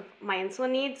most of my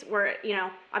insulin needs, where,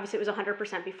 obviously it was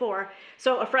 100% before.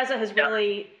 So Afrezza has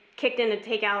really kicked in to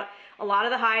take out a lot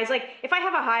of the highs. If I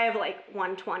have a high of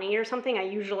 120 or something, I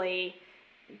usually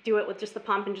do it with just the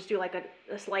pump and just do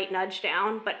a slight nudge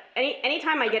down. But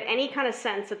anytime I get any kind of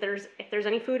sense that if there's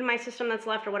any food in my system that's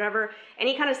left or whatever,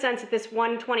 any kind of sense that this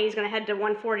 120 is going to head to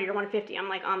 140 or 150,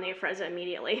 I'm on the Afrezza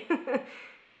immediately.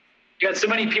 You got so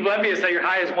many people envious that your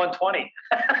high is 120.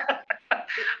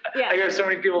 Yeah. I hear so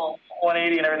many people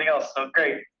 180 and everything else. So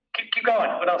great. Keep going.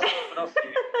 What else? What else?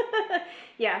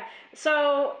 Yeah.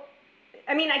 So,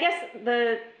 I mean, I guess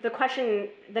the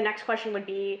next question would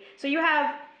be, so you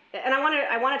have, and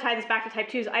I want to tie this back to type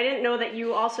 2s. I didn't know that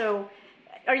you also,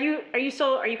 are you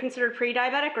considered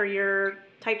pre-diabetic, or you're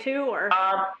type 2, or?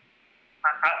 I'm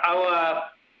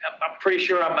pretty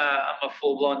sure I'm a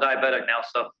full-blown diabetic now,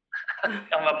 so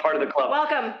I'm a part of the club.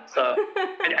 Welcome. So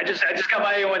I just got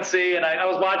my A1C, and I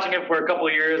was watching it for a couple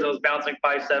of years. I was bouncing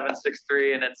 5.7,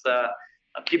 6.3, and it's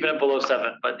I'm keeping it below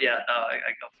 7. But yeah, no,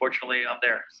 unfortunately I'm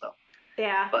there. So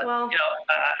yeah. But well,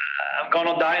 I'm going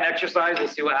on diet and exercise. We'll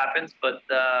see what happens. But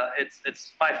I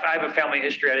have a family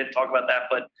history. I didn't talk about that,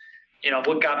 but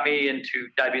what got me into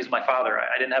diabetes is my father.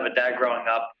 I didn't have a dad growing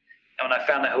up. And when I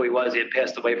found out who he was, he had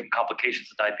passed away from complications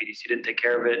of diabetes. He didn't take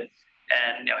care of it.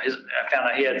 And I found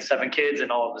out he had 7 kids,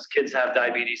 and all of his kids have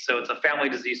diabetes. So it's a family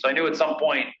disease. So I knew at some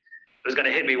point it was going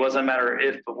to hit me. It wasn't a matter of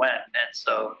if, but when. And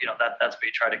so, that's what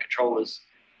you try to control, is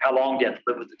how long do you have to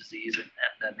live with the disease,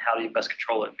 and how do you best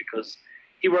control it? Because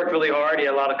he worked really hard. He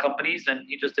had a lot of companies, and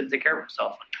he just didn't take care of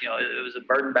himself. It was a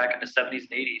burden back in the 70s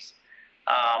and 80s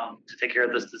to take care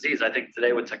of this disease. I think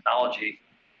today with technology,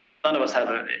 none of us have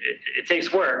it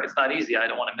takes work. It's not easy. I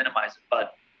don't want to minimize it,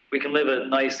 but we can live a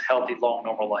nice, healthy, long,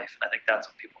 normal life. And I think that's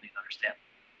what people need to understand.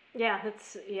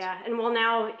 Yeah. And well,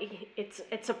 now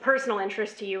it's a personal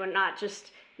interest to you and not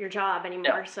just your job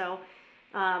anymore. Yeah. So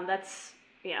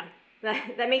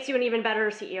that makes you an even better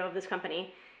CEO of this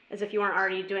company, as if you weren't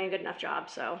already doing a good enough job.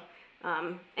 So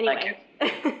anyway.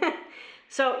 Thank you.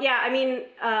 So yeah, I mean,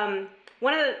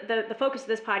 one of the focus of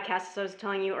this podcast, as I was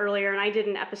telling you earlier, and I did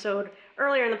an episode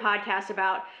earlier in the podcast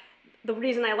about the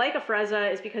reason I like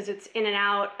Afrezza is because it's in and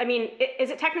out. I mean, is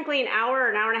it technically an hour or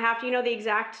an hour and a half? Do you know the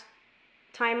exact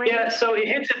time range? Yeah, so it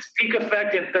hits its peak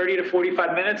effect in 30 to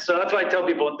 45 minutes. So that's why I tell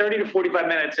people, in 30 to 45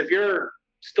 minutes, if you're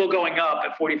still going up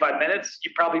at 45 minutes,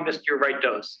 you probably missed your right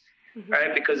dose,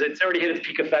 right? Because it's already hit its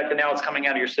peak effect, and now it's coming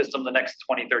out of your system the next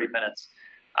 20, 30 minutes.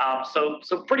 So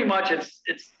pretty much it's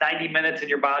 90 minutes in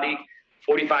your body,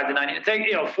 45 to 90.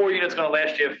 4 units going to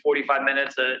last you 45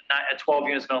 minutes. A 12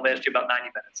 units going to last you about 90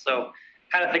 minutes. So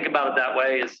kind of think about it that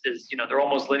way. Is they're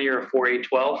almost linear, 4, 8,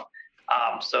 12.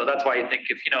 So that's why you think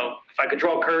if I could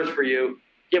draw curves for you,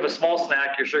 you have a small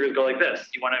snack, your sugars go like this.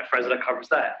 You want a Afrezza that covers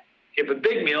that. If you have a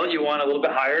big meal, you want a little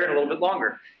bit higher and a little bit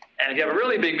longer. And if you have a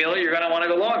really big meal, you're going to want to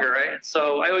go longer, right?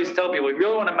 So I always tell people, if you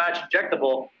really want to match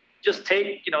injectable, just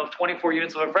take 24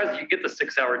 units of Afrezza. You can get the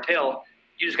 6-hour tail.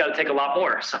 You just got to take a lot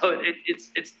more. So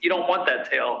it's you don't want that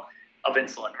tail of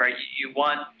insulin, right? You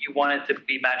want it to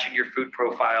be matching your food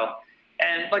profile.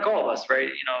 And like all of us, right?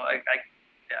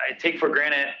 I take for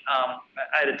granted. I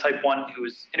had a type 1 who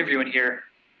was interviewing here,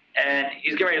 and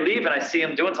he's getting ready to leave, and I see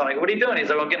him doing something. Like, what are you doing? He's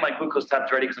like, I'm getting my glucose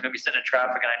tablets ready because I'm going to be sitting in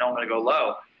traffic, and I know I'm going to go low.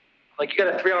 I'm like, you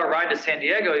got a 3-hour ride to San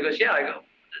Diego? He goes, yeah. I go,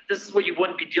 this is what you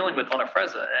wouldn't be dealing with on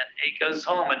Afrezza. And he goes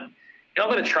home, and I'm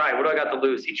going to try. What do I got to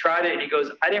lose? He tried it, and he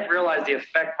goes, I didn't realize the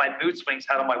effect my mood swings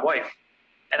had on my wife.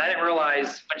 And I didn't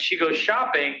realize when she goes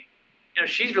shopping,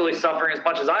 she's really suffering as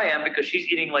much as I am because she's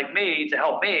eating like me to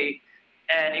help me.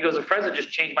 And he goes, Afrezza just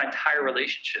changed my entire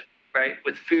relationship, right,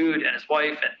 with food and his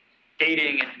wife and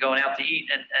dating and going out to eat.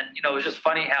 And it was just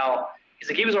funny how he's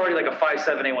like, he was already like a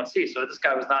 5.7 A1C. So this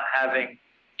guy was not having,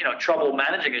 trouble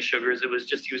managing his sugars. It was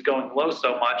just he was going low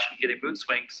so much and getting mood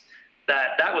swings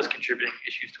that was contributing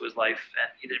issues to his life. And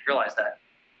he didn't realize that.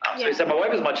 So he said, my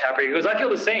wife is much happier. He goes, I feel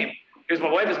the same. He goes,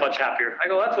 my wife is much happier. I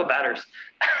go, that's what matters.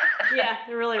 Yeah,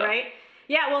 really, right?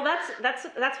 Yeah, well, that's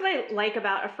what I like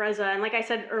about Afrezza. And like I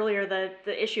said earlier,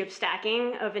 the issue of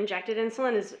stacking of injected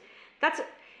insulin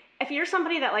if you're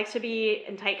somebody that likes to be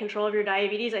in tight control of your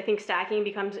diabetes, I think stacking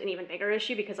becomes an even bigger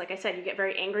issue because, like I said, you get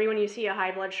very angry when you see a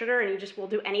high blood sugar, and you just will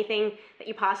do anything that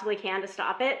you possibly can to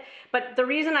stop it. But the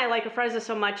reason I like Afrezza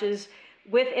so much is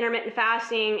with intermittent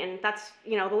fasting, and that's,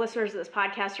 the listeners of this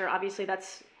podcast are obviously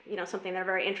that's, something they're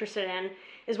very interested in,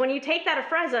 is when you take that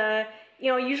Afrezza,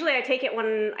 usually I take it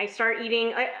when I start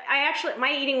eating. I actually,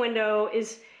 my eating window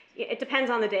it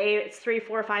depends on the day. It's 3,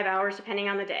 4, 5 hours depending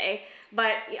on the day.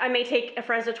 But I may take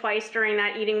Afrezza twice during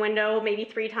that eating window, maybe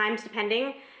 3 times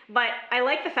depending. But I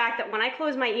like the fact that when I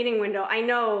close my eating window, I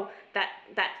know that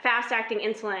fast-acting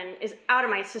insulin is out of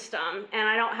my system, and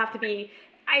I don't have to be.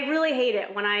 I really hate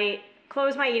it when I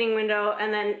close my eating window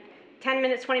and then 10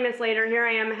 minutes, 20 minutes later, here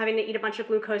I am having to eat a bunch of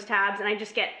glucose tabs, and I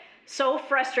just get so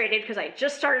frustrated because I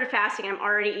just started fasting and I'm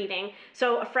already eating.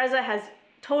 So Afrezza has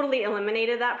totally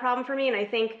eliminated that problem for me, and I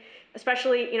think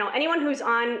especially, anyone who's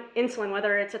on insulin,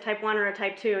 whether it's a type 1 or a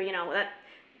type 2,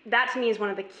 that to me is one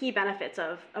of the key benefits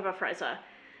of Afrezza.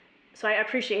 So I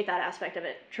appreciate that aspect of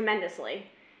it tremendously.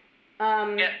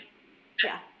 Yeah.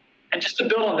 And just to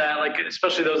build on that, like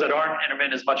especially those that aren't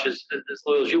intermittent as much as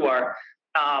loyal as you are,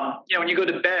 when you go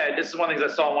to bed, this is one of the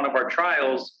things I saw in one of our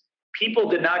trials. People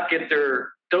did not get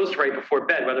their dose right before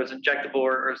bed, whether it's injectable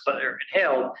or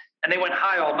inhaled, and they went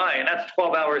high all night, and that's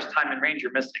 12 hours time and range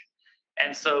you're missing.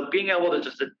 And so being able to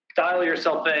just dial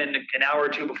yourself in an hour or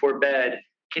two before bed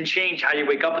can change how you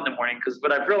wake up in the morning. Because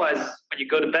what I've realized is when you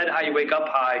go to bed high, you wake up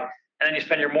high, and then you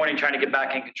spend your morning trying to get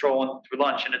back in control and through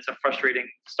lunch, and it's a frustrating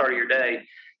start of your day.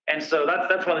 And so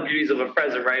that's one of the beauties of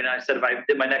Afrezza, right? And I said, if I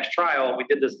did my next trial, we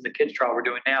did this in the kids trial we're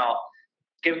doing now,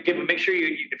 make sure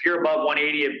you, if you're above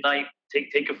 180 at night,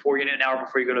 take a 4 unit an hour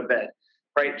before you go to bed,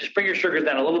 right? Just bring your sugars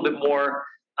down a little bit more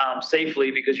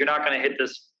safely, because you're not going to hit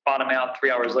this bottom out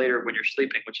 3 hours later when you're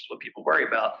sleeping, which is what people worry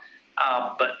about.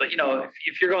 But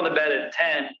if you're going to bed at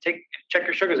 10, check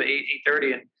your sugars at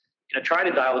 8:30, and try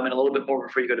to dial them in a little bit more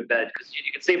before you go to bed, because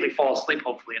you can safely fall asleep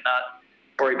hopefully and not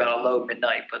worry about a low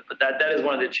midnight. But that is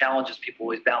one of the challenges people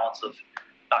always balance of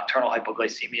nocturnal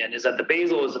hypoglycemia, and is that the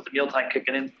basal, is that the mealtime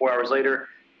kicking in 4 hours later?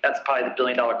 That's probably the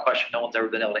billion-dollar question no one's ever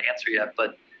been able to answer yet.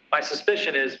 But my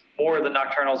suspicion is more of the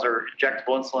nocturnals are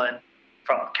injectable insulin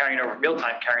from carrying over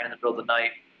mealtime, carrying in the middle of the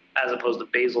night, as opposed to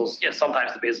basals.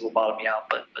 Sometimes the basals will bottom you out,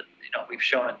 but we've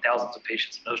shown in thousands of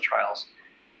patients in those trials,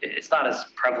 it's not as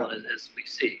prevalent as we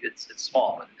see. It's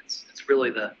small, but it's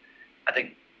really I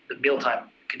think the mealtime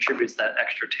contributes that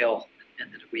extra tail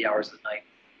into the wee hours of the night.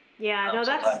 Yeah, no,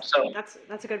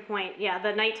 that's a good point. Yeah,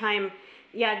 the nighttime,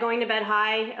 going to bed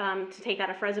high to take that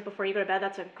Afrezza before you go to bed.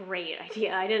 That's a great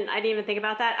idea. I didn't even think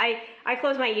about that. I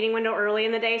close my eating window early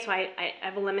in the day, so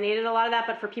I've eliminated a lot of that.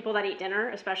 But for people that eat dinner,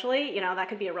 especially, that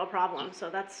could be a real problem.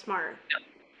 So that's smart.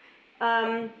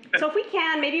 Yeah. So if we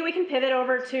can, maybe we can pivot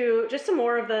over to just some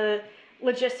more of the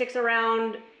logistics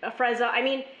around Afrezza. I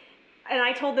mean, and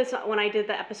I told this when I did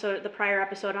the prior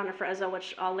episode on Afrezza,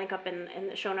 which I'll link up in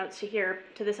the show notes to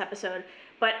this episode.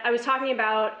 But I was talking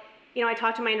about, I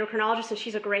talked to my endocrinologist, and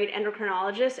she's a great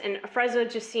endocrinologist, and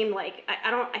Afrezza just seemed like,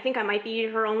 I think I might be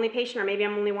her only patient, or maybe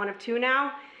I'm only one of two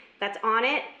now that's on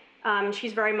it.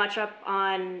 She's very much up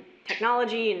on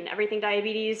technology and everything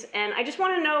diabetes. And I just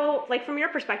want to know, like, from your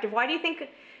perspective, why do you think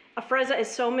Afrezza is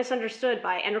so misunderstood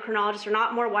by endocrinologists, or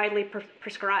not more widely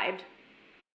prescribed?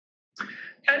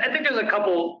 I think there's a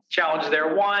couple challenges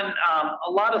there. One, a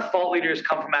lot of thought leaders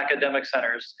come from academic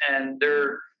centers, and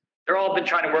they're all been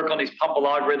trying to work on these pump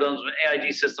algorithms and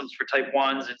AID systems for type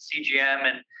 1s and CGM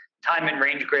and time and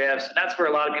range graphs. And that's where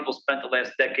a lot of people spent the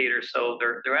last decade or so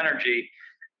their energy.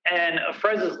 And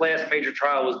Afrezza's last major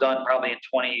trial was done probably in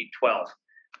 2012.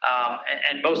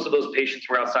 And most of those patients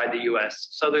were outside the US.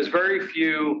 So there's very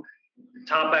few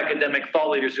top academic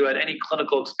thought leaders who had any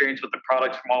clinical experience with the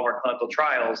products from all of our clinical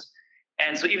trials.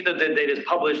 And so even though the data is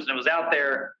published and it was out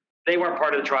there, they weren't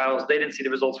part of the trials. They didn't see the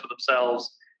results for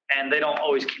themselves. And they don't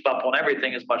always keep up on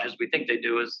everything as much as we think they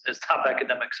do as top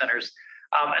academic centers.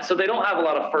 And so they don't have a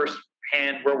lot of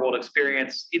first-hand real-world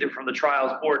experience, either from the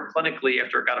trials or clinically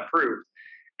after it got approved.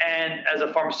 And as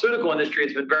a pharmaceutical industry,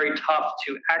 it's been very tough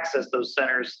to access those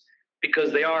centers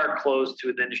because they are closed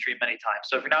to the industry many times.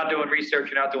 So if you're not doing research,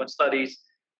 you're not doing studies,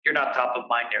 you're not top of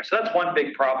mind there. So that's one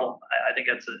big problem. I think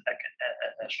that's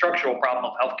a structural problem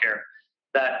of healthcare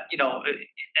that,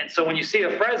 and so when you see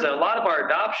Afrezza, a lot of our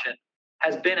adoption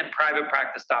has been in private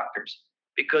practice doctors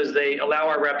because they allow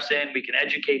our reps in, we can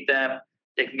educate them,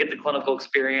 they can get the clinical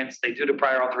experience, they do the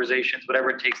prior authorizations,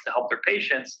 whatever it takes to help their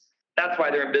patients. That's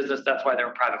why they're in business. That's why they're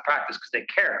in private practice, because they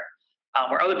care.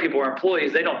 Where other people are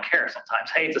employees, they don't care sometimes.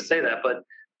 I hate to say that, but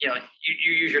you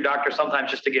use your doctor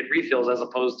sometimes just to get refills as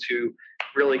opposed to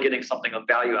really getting something of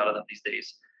value out of them these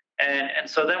days. And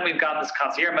so then we've got this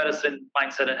concierge medicine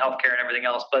mindset in healthcare and everything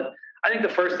else. But I think the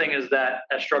first thing is that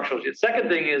structural. The second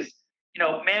thing is,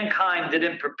 MannKind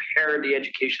didn't prepare the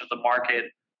education of the market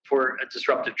for a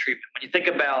disruptive treatment. When you think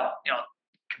about,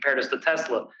 compare this to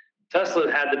Tesla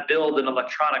had to build an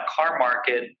electronic car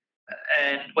market.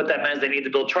 And what that meant is they need to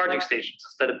build charging stations.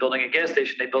 Instead of building a gas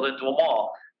station, they built it into a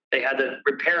mall. They had to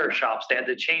repair shops. They had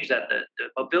to change that. The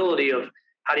mobility of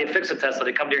how do you fix a Tesla?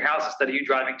 They come to your house instead of you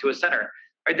driving to a center.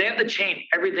 Right? They have to change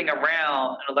everything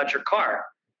around an electric car.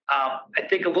 I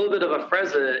think a little bit of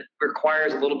Afrezza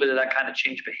requires a little bit of that kind of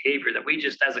change behavior that we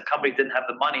just, as a company, didn't have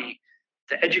the money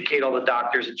to educate all the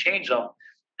doctors and change them.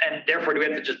 And therefore, do we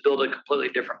have to just build a completely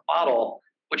different model,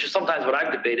 which is sometimes what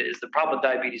I've debated is the problem with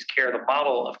diabetes care, the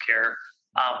model of care,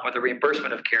 or the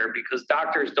reimbursement of care, because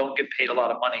doctors don't get paid a lot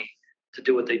of money to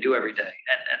do what they do every day.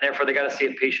 And therefore, they got to see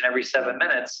a patient every 7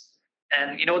 minutes.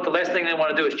 And you know what? The last thing they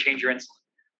want to do is change your insulin.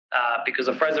 Because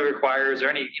Afrezza requires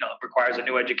a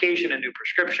new education, a new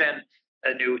prescription,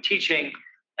 a new teaching.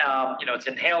 It's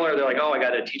inhaler. They're like, oh, I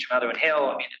got to teach them how to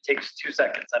inhale. I mean, it takes 2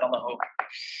 seconds. I don't know.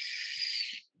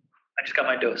 I just got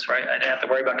my dose, right? I didn't have to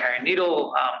worry about carrying a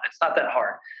needle. It's not that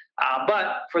hard.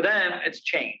 But for them, it's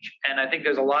change. And I think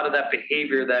there's a lot of that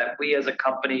behavior that we as a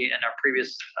company and our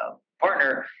previous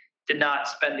partner did not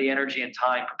spend the energy and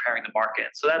time preparing the market.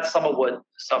 So that's some of what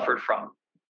suffered from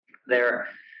there.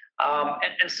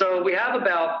 And so we have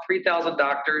about 3,000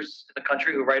 doctors in the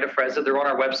country who write Afrezza. They're on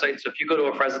our website. So if you go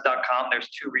to afrezza.com, there's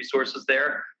 2 resources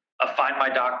there. Find My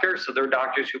Doctor. So they're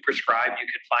doctors who prescribe. You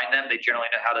can find them. They generally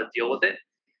know how to deal with it.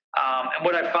 And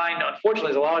what I find,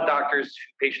 unfortunately, is a lot of doctors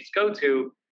who patients go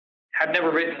to have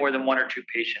never written more than 1 or 2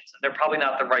 patients. And they're probably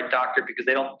not the right doctor because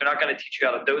they're not going to teach you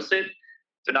how to dose it.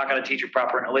 They're not going to teach you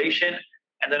proper inhalation.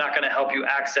 And they're not going to help you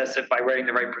access it by writing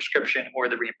the right prescription or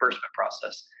the reimbursement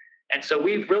process. And so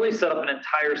we've really set up an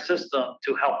entire system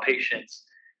to help patients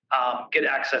get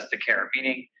access to care,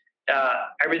 meaning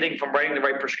everything from writing the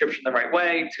right prescription the right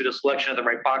way to the selection of the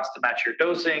right box to match your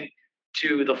dosing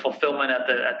to the fulfillment at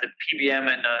the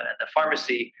PBM and the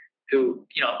pharmacy, who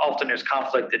often there's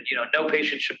conflict that no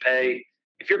patient should pay.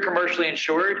 If you're commercially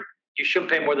insured, you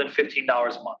shouldn't pay more than $15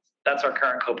 a month. That's our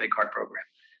current copay card program.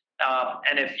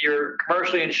 And if you're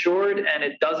commercially insured and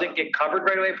it doesn't get covered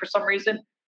right away for some reason,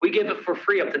 we give it for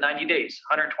free up to 90 days,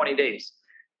 120 days.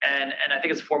 And I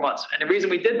think it's 4 months. And the reason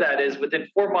we did that is within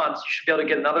 4 months, you should be able to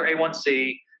get another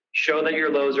A1C, show that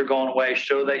your lows are going away,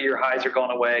 show that your highs are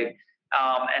going away,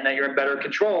 and that you're in better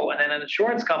control. And then an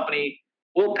insurance company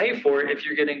will pay for it if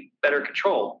you're getting better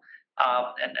control.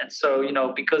 And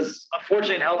so, because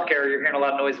unfortunately in healthcare, you're hearing a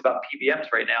lot of noise about PBMs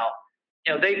right now.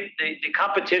 The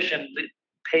competition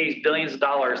pays billions of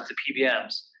dollars to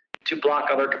PBMs to block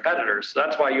other competitors. So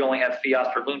that's why you only have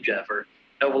Fiasp or Lyumjev or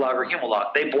Novolog or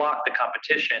Humalog. They block the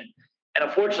competition. And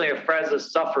unfortunately, Afrezza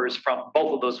suffers from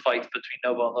both of those fights between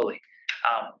Novo and Lilly.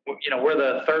 We're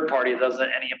the third party that doesn't have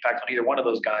any impact on either one of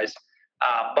those guys.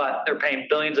 But they're paying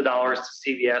billions of dollars to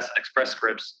CVS and Express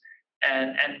Scripts.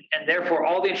 And therefore,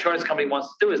 all the insurance company wants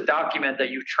to do is document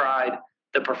that you've tried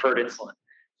the preferred insulin.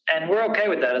 And we're okay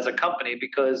with that as a company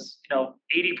because,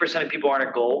 80% of people aren't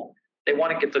a goal. They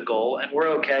want to get the goal, and we're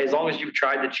okay as long as you've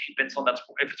tried the cheap insulin.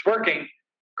 If it's working,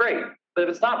 great. But if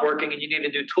it's not working and you need a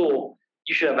new tool,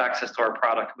 you should have access to our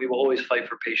product. We will always fight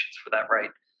for patients for that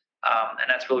right, and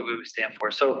that's really what we stand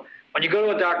for. So when you go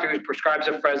to a doctor who prescribes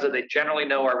Afrezza, they generally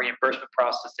know our reimbursement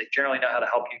process. They generally know how to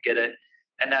help you get it,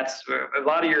 and that's where a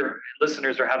lot of your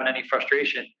listeners are having any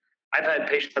frustration. I've had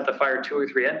patients have to fire 2 or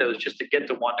 3 endos just to get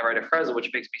to one to write Afrezza, which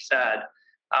makes me sad.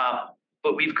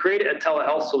 But we've created a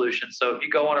telehealth solution. So if you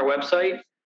go on our website,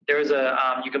 there's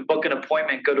you can book an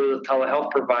appointment, go to the telehealth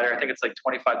provider. I think it's like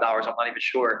 $25. I'm not even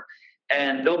sure.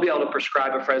 And they'll be able to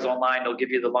prescribe Afrezza online. They'll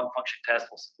give you the lung function test.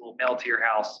 We'll mail it to your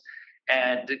house.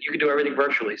 And you can do everything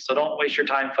virtually. So don't waste your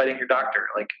time fighting your doctor.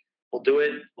 Like, we'll do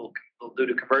it. We'll do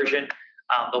the conversion.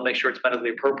 They'll make sure it's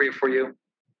medically appropriate for you.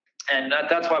 And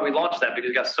that's why we launched that, because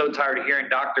we got so tired of hearing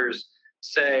doctors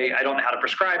say, I don't know how to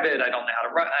prescribe it. I don't know how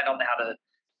to write. I don't know how to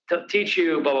teach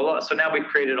you, blah, blah, blah. So now we've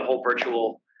created a whole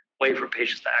virtual way for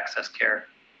patients to access care.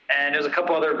 And there's a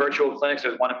couple other virtual clinics.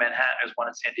 There's one in Manhattan, there's one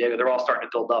in San Diego. They're all starting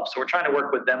to build up. So we're trying to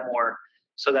work with them more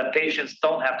so that patients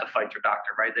don't have to fight their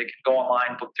doctor, right? They can go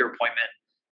online, book their appointment,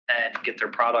 and get their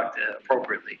product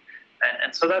appropriately.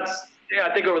 And so that's,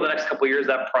 I think over the next couple of years,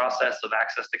 that process of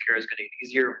access to care is going to get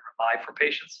easier live for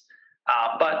patients.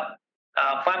 But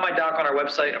find My Doc on our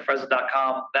website,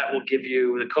 Afrezza.com. That will give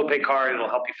you the copay card. It'll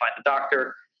help you find the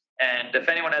doctor. And if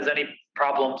anyone has any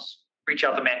problems, reach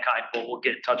out to MannKind. We'll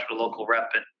get in touch with a local rep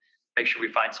and make sure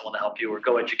we find someone to help you, or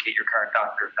go educate your current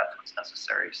doctor if that's what's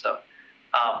necessary. So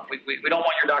we don't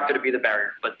want your doctor to be the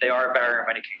barrier, but they are a barrier in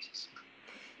many cases.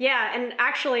 Yeah, and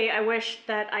actually, I wish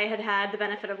that I had the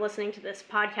benefit of listening to this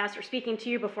podcast or speaking to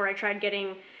you before I tried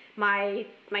getting my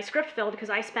script filled, because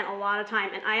I spent a lot of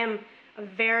time, and I am a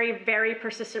very, very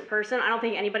persistent person. I don't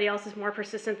think anybody else is more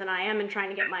persistent than I am in trying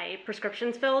to get my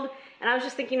prescriptions filled. And I was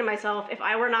just thinking to myself, if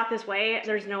I were not this way,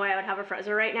 there's no way I would have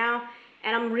Afrezza right now.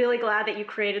 And I'm really glad that you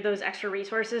created those extra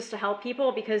resources to help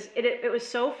people, because it was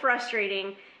so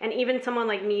frustrating. And even someone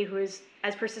like me, who is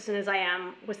as persistent as I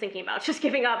am, was thinking about just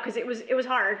giving up, because it was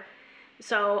hard.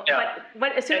 So, yeah.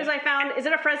 But as soon as I found, is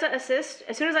it Afrezza Assist?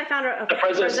 As soon as I found a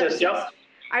Afrezza Assist, yep.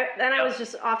 I was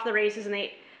just off the races, and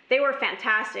they were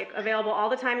fantastic, available all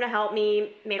the time to help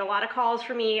me, made a lot of calls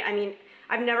for me. I mean,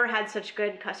 I've never had such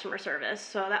good customer service.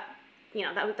 So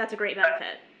that's a great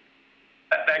benefit.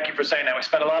 Thank you for saying that. We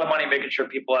spend a lot of money making sure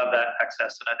people have that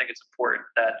access, and I think it's important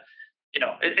that,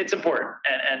 it's important.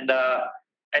 And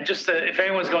And just if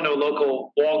anyone's going to a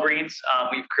local Walgreens,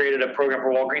 we've created a program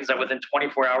for Walgreens that within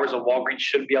 24 hours, a Walgreens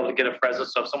should be able to get Afrezza.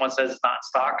 So if someone says it's not in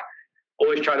stock,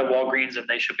 always try to Walgreens, and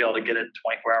they should be able to get it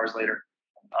 24 hours later.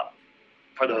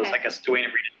 For those, I guess, Dwayne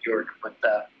and Rita in New York, but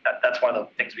that's one of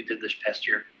the things we did this past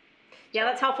year. Yeah,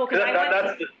 that's helpful because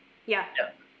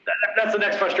that's the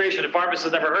next frustration. The pharmacist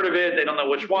has never heard of it. They don't know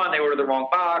which one. They order the wrong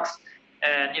box.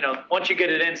 And, once you get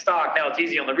it in stock, now it's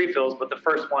easy on the refills, but the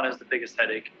first one is the biggest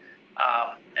headache.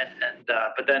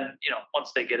 But then,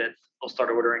 once they get it, they'll start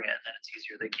ordering it, and then it's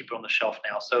easier. They keep it on the shelf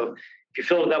now. So if you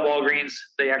fill it at Walgreens,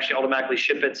 they actually automatically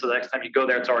ship it. So the next time you go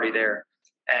there, it's already there.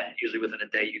 And usually within a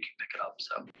day, you can pick it up.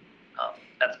 So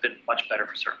that's been much better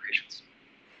for certain patients.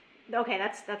 Okay,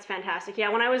 that's fantastic. Yeah,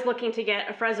 when I was looking to get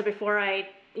Afrezza before I,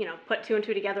 put two and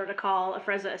two together to call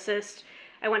Afrezza Assist,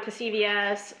 I went to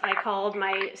CVS. I called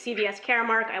my CVS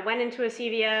Caremark. I went into a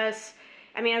CVS.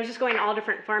 I mean, I was just going to all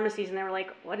different pharmacies, and they were like,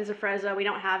 "What is Afrezza? We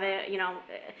don't have it."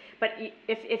 But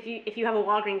if you have a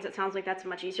Walgreens, it sounds like that's a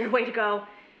much easier way to go.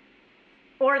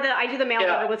 Or I do the mail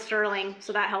order with Sterling,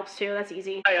 so that helps too. That's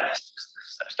easy. Yeah,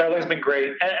 Sterling's been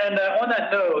great. And on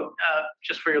that note,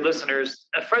 just for your listeners,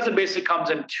 Afrezza basically comes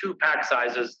in 2 pack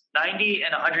sizes, 90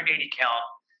 and 180 count.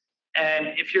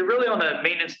 And if you're really on a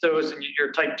maintenance dose and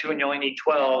you're type 2 and you only need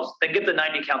 12s, then get the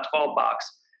 90 count 12 box.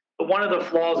 But one of the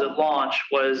flaws at launch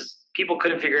was people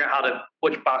couldn't figure out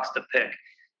which box to pick.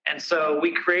 And so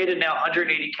we created now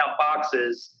 180 count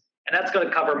boxes, and that's going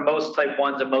to cover most type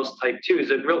 1s and most type 2s.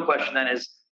 The real question then is,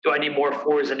 do I need more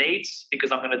 4s and 8s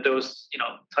because I'm going to dose,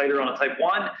 tighter on a type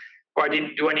 1, or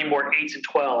do I need more 8s and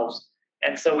 12s?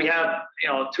 And so we have,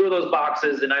 2 of those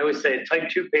boxes, and I always say type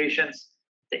 2 patients,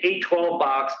 the 8-12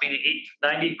 box, meaning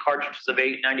 90 cartridges of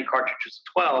 8, 90 cartridges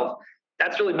of 12,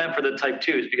 that's really meant for the type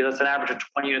 2s because that's an average of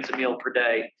 20 units a meal per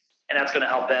day. And that's going to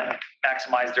help them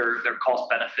maximize their cost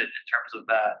benefit in terms of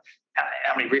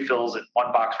how many refills in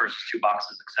 1 box versus 2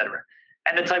 boxes, et cetera.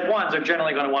 And the type 1s are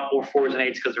generally going to want more 4s and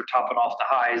 8s because they're topping off the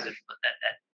highs and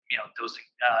dosing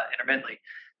intermittently.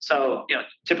 So,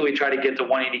 typically try to get the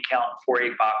 180 count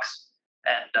 4-8 box.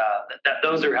 And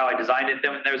those are how I designed it.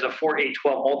 Then there's a 4-8-12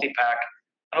 multi-pack.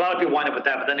 A lot of people wind up with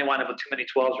that, but then they wind up with too many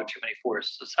 12s or too many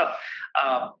 4s. So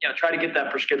try to get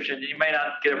that prescription. You may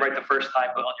not get it right the first time,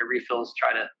 but on your refills,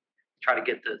 try to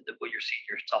get what you're seeing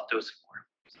yourself dosing for.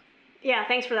 Yeah,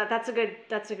 thanks for that. That's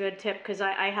a good tip because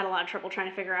I had a lot of trouble trying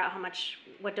to figure out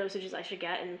what dosages I should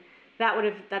get, and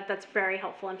that's very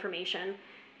helpful information.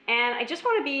 And I just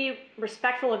want to be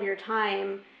respectful of your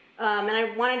time, and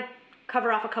I want to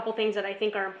cover off a couple things that I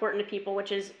think are important to people,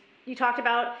 which is you talked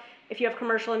about if you have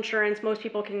commercial insurance, most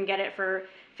people can get it for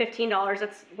 $15.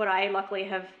 That's what I luckily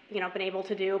have been able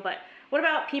to do. But what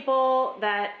about people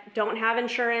that don't have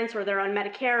insurance or they're on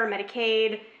Medicare or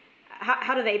Medicaid?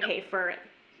 How do they pay for it?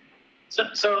 So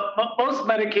most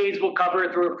Medicaids will cover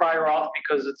it through a prior auth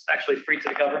because it's actually free to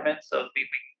the government. So we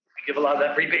give a lot of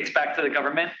that rebates back to the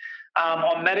government.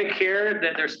 On Medicare,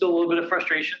 there's still a little bit of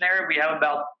frustration there. We have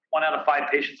about 1 out of 5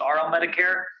 patients are on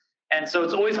Medicare. And so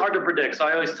it's always hard to predict. So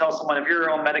I always tell someone, if you're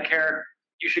on Medicare,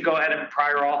 you should go ahead and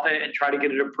prior auth it and try to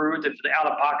get it approved. If the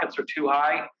out-of-pockets are too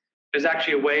high, there's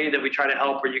actually a way that we try to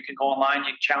help where you can go online,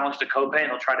 you can challenge the copay,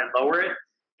 and they'll try to lower it.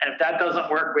 And if that doesn't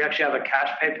work, we actually have a cash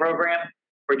pay program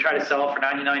where we try to sell for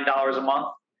 $99 a month.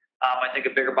 I think a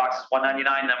bigger box is $199,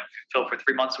 then we fill for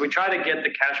 3 months. So we try to get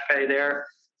the cash pay there.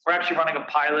 We're actually running a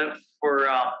pilot for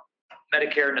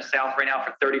Medicare in the South right now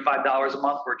for $35 a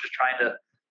month. We're just trying to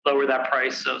lower that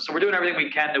price. So we're doing everything we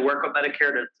can to work with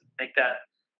Medicare to make that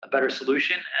a better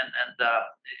solution. And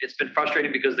it's been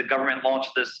frustrating because the government launched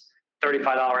this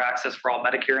 $35 access for all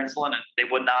Medicare insulin, and they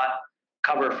would not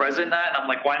cover Afrezza in that. And I'm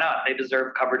like, why not? They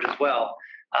deserve coverage as well.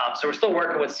 So we're still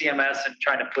working with CMS and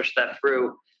trying to push that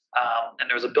through. And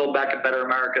there was a Build Back a Better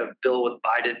America bill with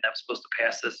Biden that was supposed to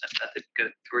pass this, and that didn't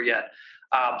go through yet.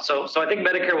 So I think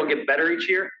Medicare will get better each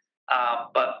year.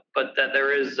 But then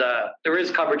there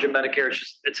is coverage in Medicare.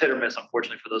 It's hit or miss,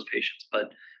 unfortunately, for those patients.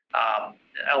 But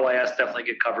LIS definitely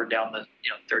get covered down the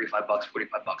 $35, $45.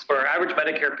 But our average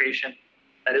Medicare patient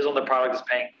that is on the product is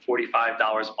paying $45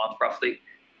 a month roughly.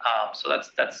 So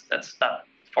that's not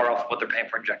far off what they're paying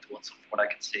for injectable insulin, from what I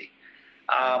can see.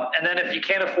 And then if you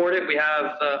can't afford it, we have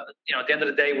at the end of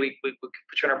the day, we put you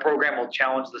in our program. We'll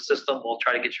challenge the system. We'll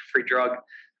try to get you free drug.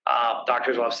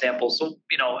 Doctors will have samples. So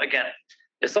again,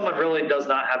 if someone really does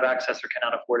not have access or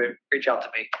cannot afford it, reach out to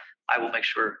me. I will make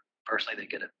sure personally they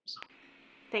get it. So.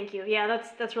 Thank you. Yeah,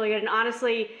 that's really good. And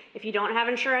honestly, if you don't have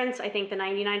insurance, I think the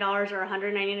 $99 or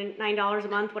 $199 a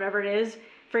month, whatever it is,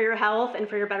 for your health and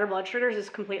for your better blood sugars is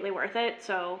completely worth it.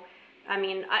 So I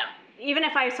mean, even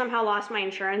if I somehow lost my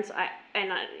insurance, I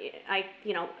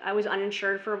was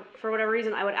uninsured for whatever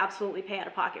reason, I would absolutely pay out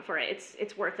of pocket for it.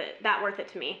 It's worth it. That worth it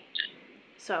to me.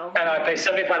 So. And I pay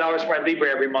 $75 for my Libre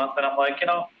every month, and I'm like, an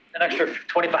extra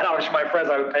 $25 for my Afrezza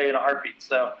I would pay in a heartbeat.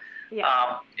 So,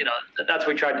 yeah. That's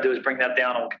what we tried to do is bring that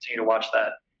down, and we'll continue to watch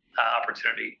that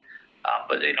opportunity.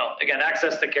 But again,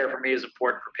 access to care for me is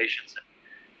important for patients, and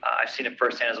I've seen it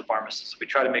firsthand as a pharmacist. We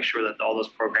try to make sure that all those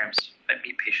programs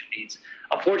meet patient needs.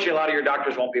 Unfortunately, a lot of your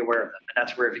doctors won't be aware of them, and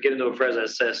that's where if you get into Afrezza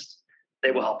Assist,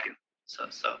 they will help you. So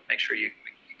make sure you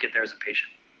get there as a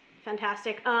patient.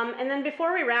 Fantastic. And then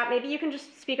before we wrap, maybe you can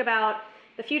just speak about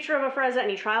the future of Afrezza,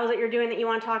 any trials that you're doing that you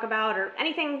want to talk about, or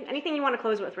anything you want to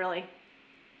close with, really.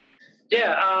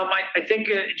 Yeah, I think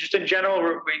just in general,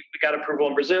 we got approval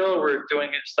in Brazil. We're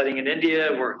studying in India.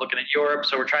 We're looking at Europe.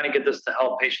 So we're trying to get this to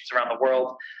help patients around the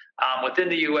world. Within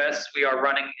the U.S., we are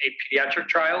running a pediatric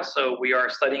trial. So we are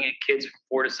studying in kids from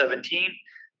 4 to 17.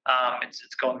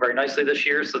 It's going very nicely this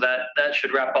year. So that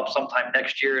should wrap up sometime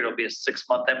next year. It'll be a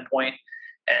 6-month endpoint,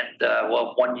 and we'll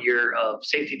have 1 year of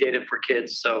safety data for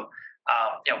kids. So,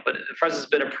 but Afrezza's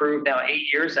been approved now 8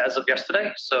 years as of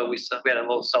yesterday. So we had a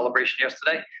little celebration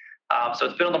yesterday. So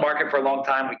it's been on the market for a long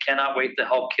time. We cannot wait to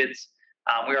help kids.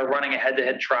 We are running a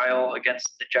head-to-head trial against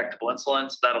injectable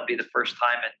insulin. So that'll be the first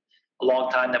time in a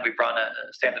long time that we've run a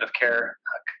standard of care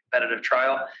competitive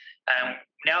trial. And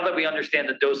now that we understand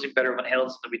the dosing better of inhaled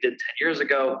insulin than we did 10 years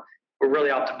ago, we're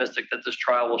really optimistic that this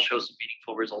trial will show some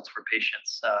meaningful results for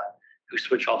patients who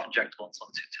switch off injectable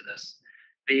insulin to this.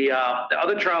 The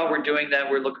other trial we're doing that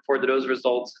we're looking forward to those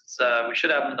results, we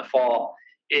should have them in the fall,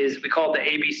 is we call it the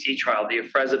ABC trial, the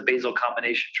Afrezza basal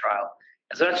combination trial.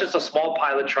 And so that's just a small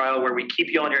pilot trial where we keep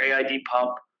you on your AID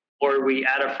pump, or we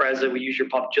add Afrezza, we use your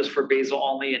pump just for basal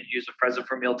only and use Afrezza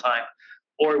for mealtime,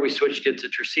 or we switched it to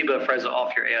Tresiba Afrezza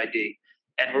off your AID.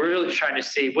 And we're really trying to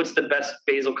see what's the best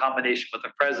basal combination with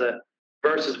Afrezza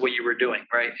versus what you were doing,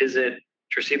 right? Is it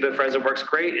Tresiba Afrezza works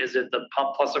great? Is it the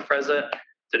pump plus Afrezza?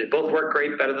 Do they both work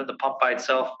great, better than the pump by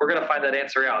itself? We're going to find that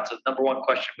answer out. It's the number one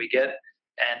question we get.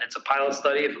 And it's a pilot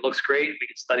study. If it looks great, we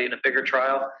can study in a bigger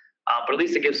trial. But at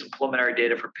least it gives some preliminary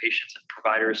data for patients and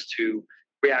providers to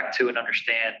react to and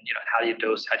understand, how do you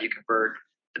dose, how do you convert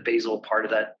the basal part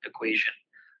of that equation.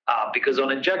 Because on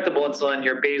injectable insulin,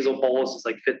 your basal bolus is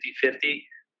like 50-50.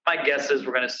 My guess is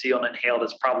we're going to see on inhaled,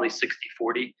 it's probably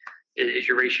 60-40 is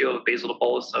your ratio of basal to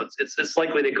bolus. So it's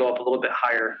likely to go up a little bit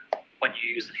higher when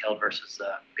you use inhaled versus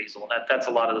basal. And that's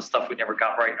a lot of the stuff we never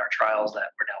got right in our trials that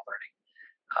we're now learning.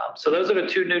 So those are the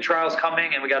 2 new trials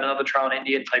coming, and we got another trial in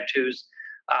India in type 2s.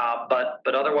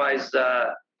 But otherwise,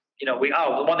 the one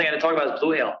thing I didn't talk about is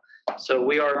BlueHale. So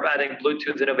we are adding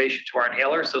Bluetooth innovation to our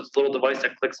inhaler. So it's a little device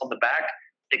that clicks on the back.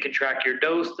 It can track your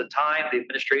dose, the time, the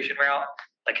administration route,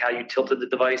 like how you tilted the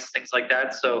device, things like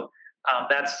that. So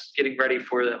that's getting ready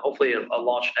for hopefully a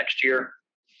launch next year.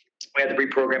 We had to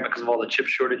reprogram it because of all the chip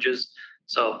shortages.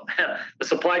 So the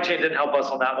supply chain didn't help us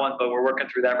on that one, but we're working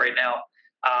through that right now.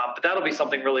 But that'll be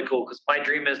something really cool because my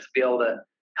dream is to be able to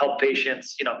help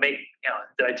patients, did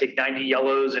I take 90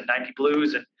 yellows and 90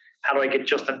 blues, and how do I get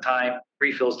just in time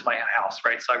refills to my house,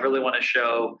 right? So I really want to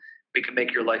show we can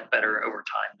make your life better over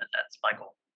time, and that's my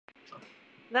goal. So.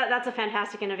 That's a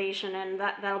fantastic innovation, and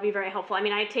that'll be very helpful. I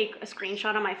mean, I take a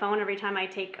screenshot on my phone every time I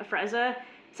take Afrezza.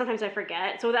 Sometimes I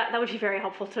forget, so that would be very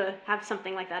helpful to have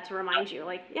something like that to remind you,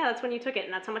 like, yeah, that's when you took it,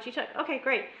 and that's how much you took. Okay,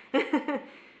 great.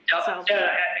 Yeah,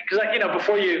 because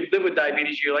before you live with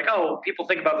diabetes, you're like, oh, people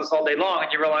think about this all day long,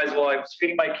 and you realize, well, I was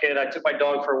feeding my kid, I took my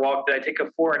dog for a walk, did I take a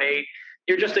 4 and 8?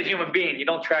 You're just a human being. You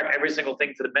don't track every single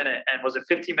thing to the minute. And was it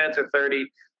 15 minutes or 30?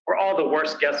 We're all the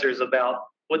worst guessers about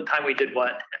what time we did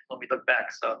what when we look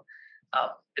back. So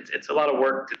it's a lot of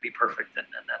work to be perfect, and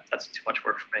that's too much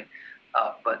work for me.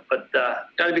 But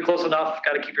got to be close enough.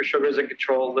 Got to keep your sugars in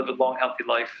control. Live a long, healthy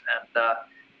life, and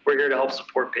we're here to help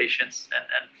support patients.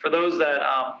 And for those that,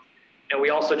 we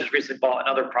also just recently bought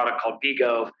another product called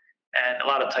Vigo, and a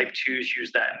lot of type 2s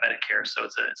use that in Medicare. So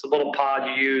it's a little pod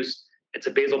you use. It's a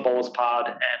basal bolus pod,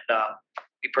 and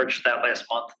we purchased that last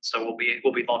month. So we'll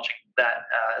be launching that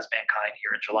as MannKind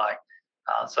here in July.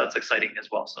 So that's exciting as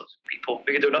well. So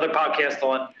we can do another podcast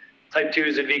on type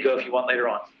 2s and Vigo if you want later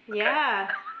on. Okay? Yeah.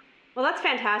 Well, that's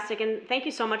fantastic. And thank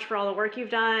you so much for all the work you've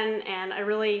done. And I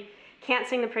really can't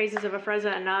sing the praises of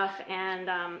Afrezza enough. And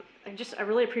I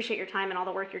really appreciate your time and all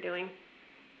the work you're doing.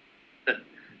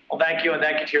 Well, thank you. And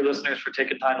thank you to your listeners for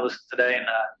taking time to listen today, and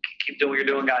keep doing what you're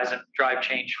doing, guys, and drive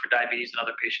change for diabetes and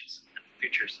other patients in the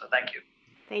future. So thank you.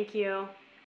 Thank you.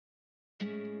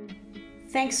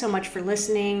 Thanks so much for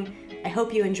listening. I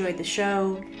hope you enjoyed the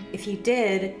show. If you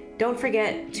did, don't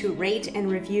forget to rate and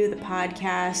review the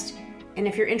podcast. And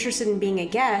if you're interested in being a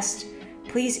guest,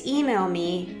 please email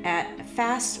me at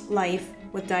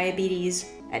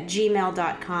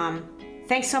fastlifewithdiabetes@gmail.com.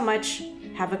 Thanks so much.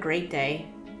 Have a great day.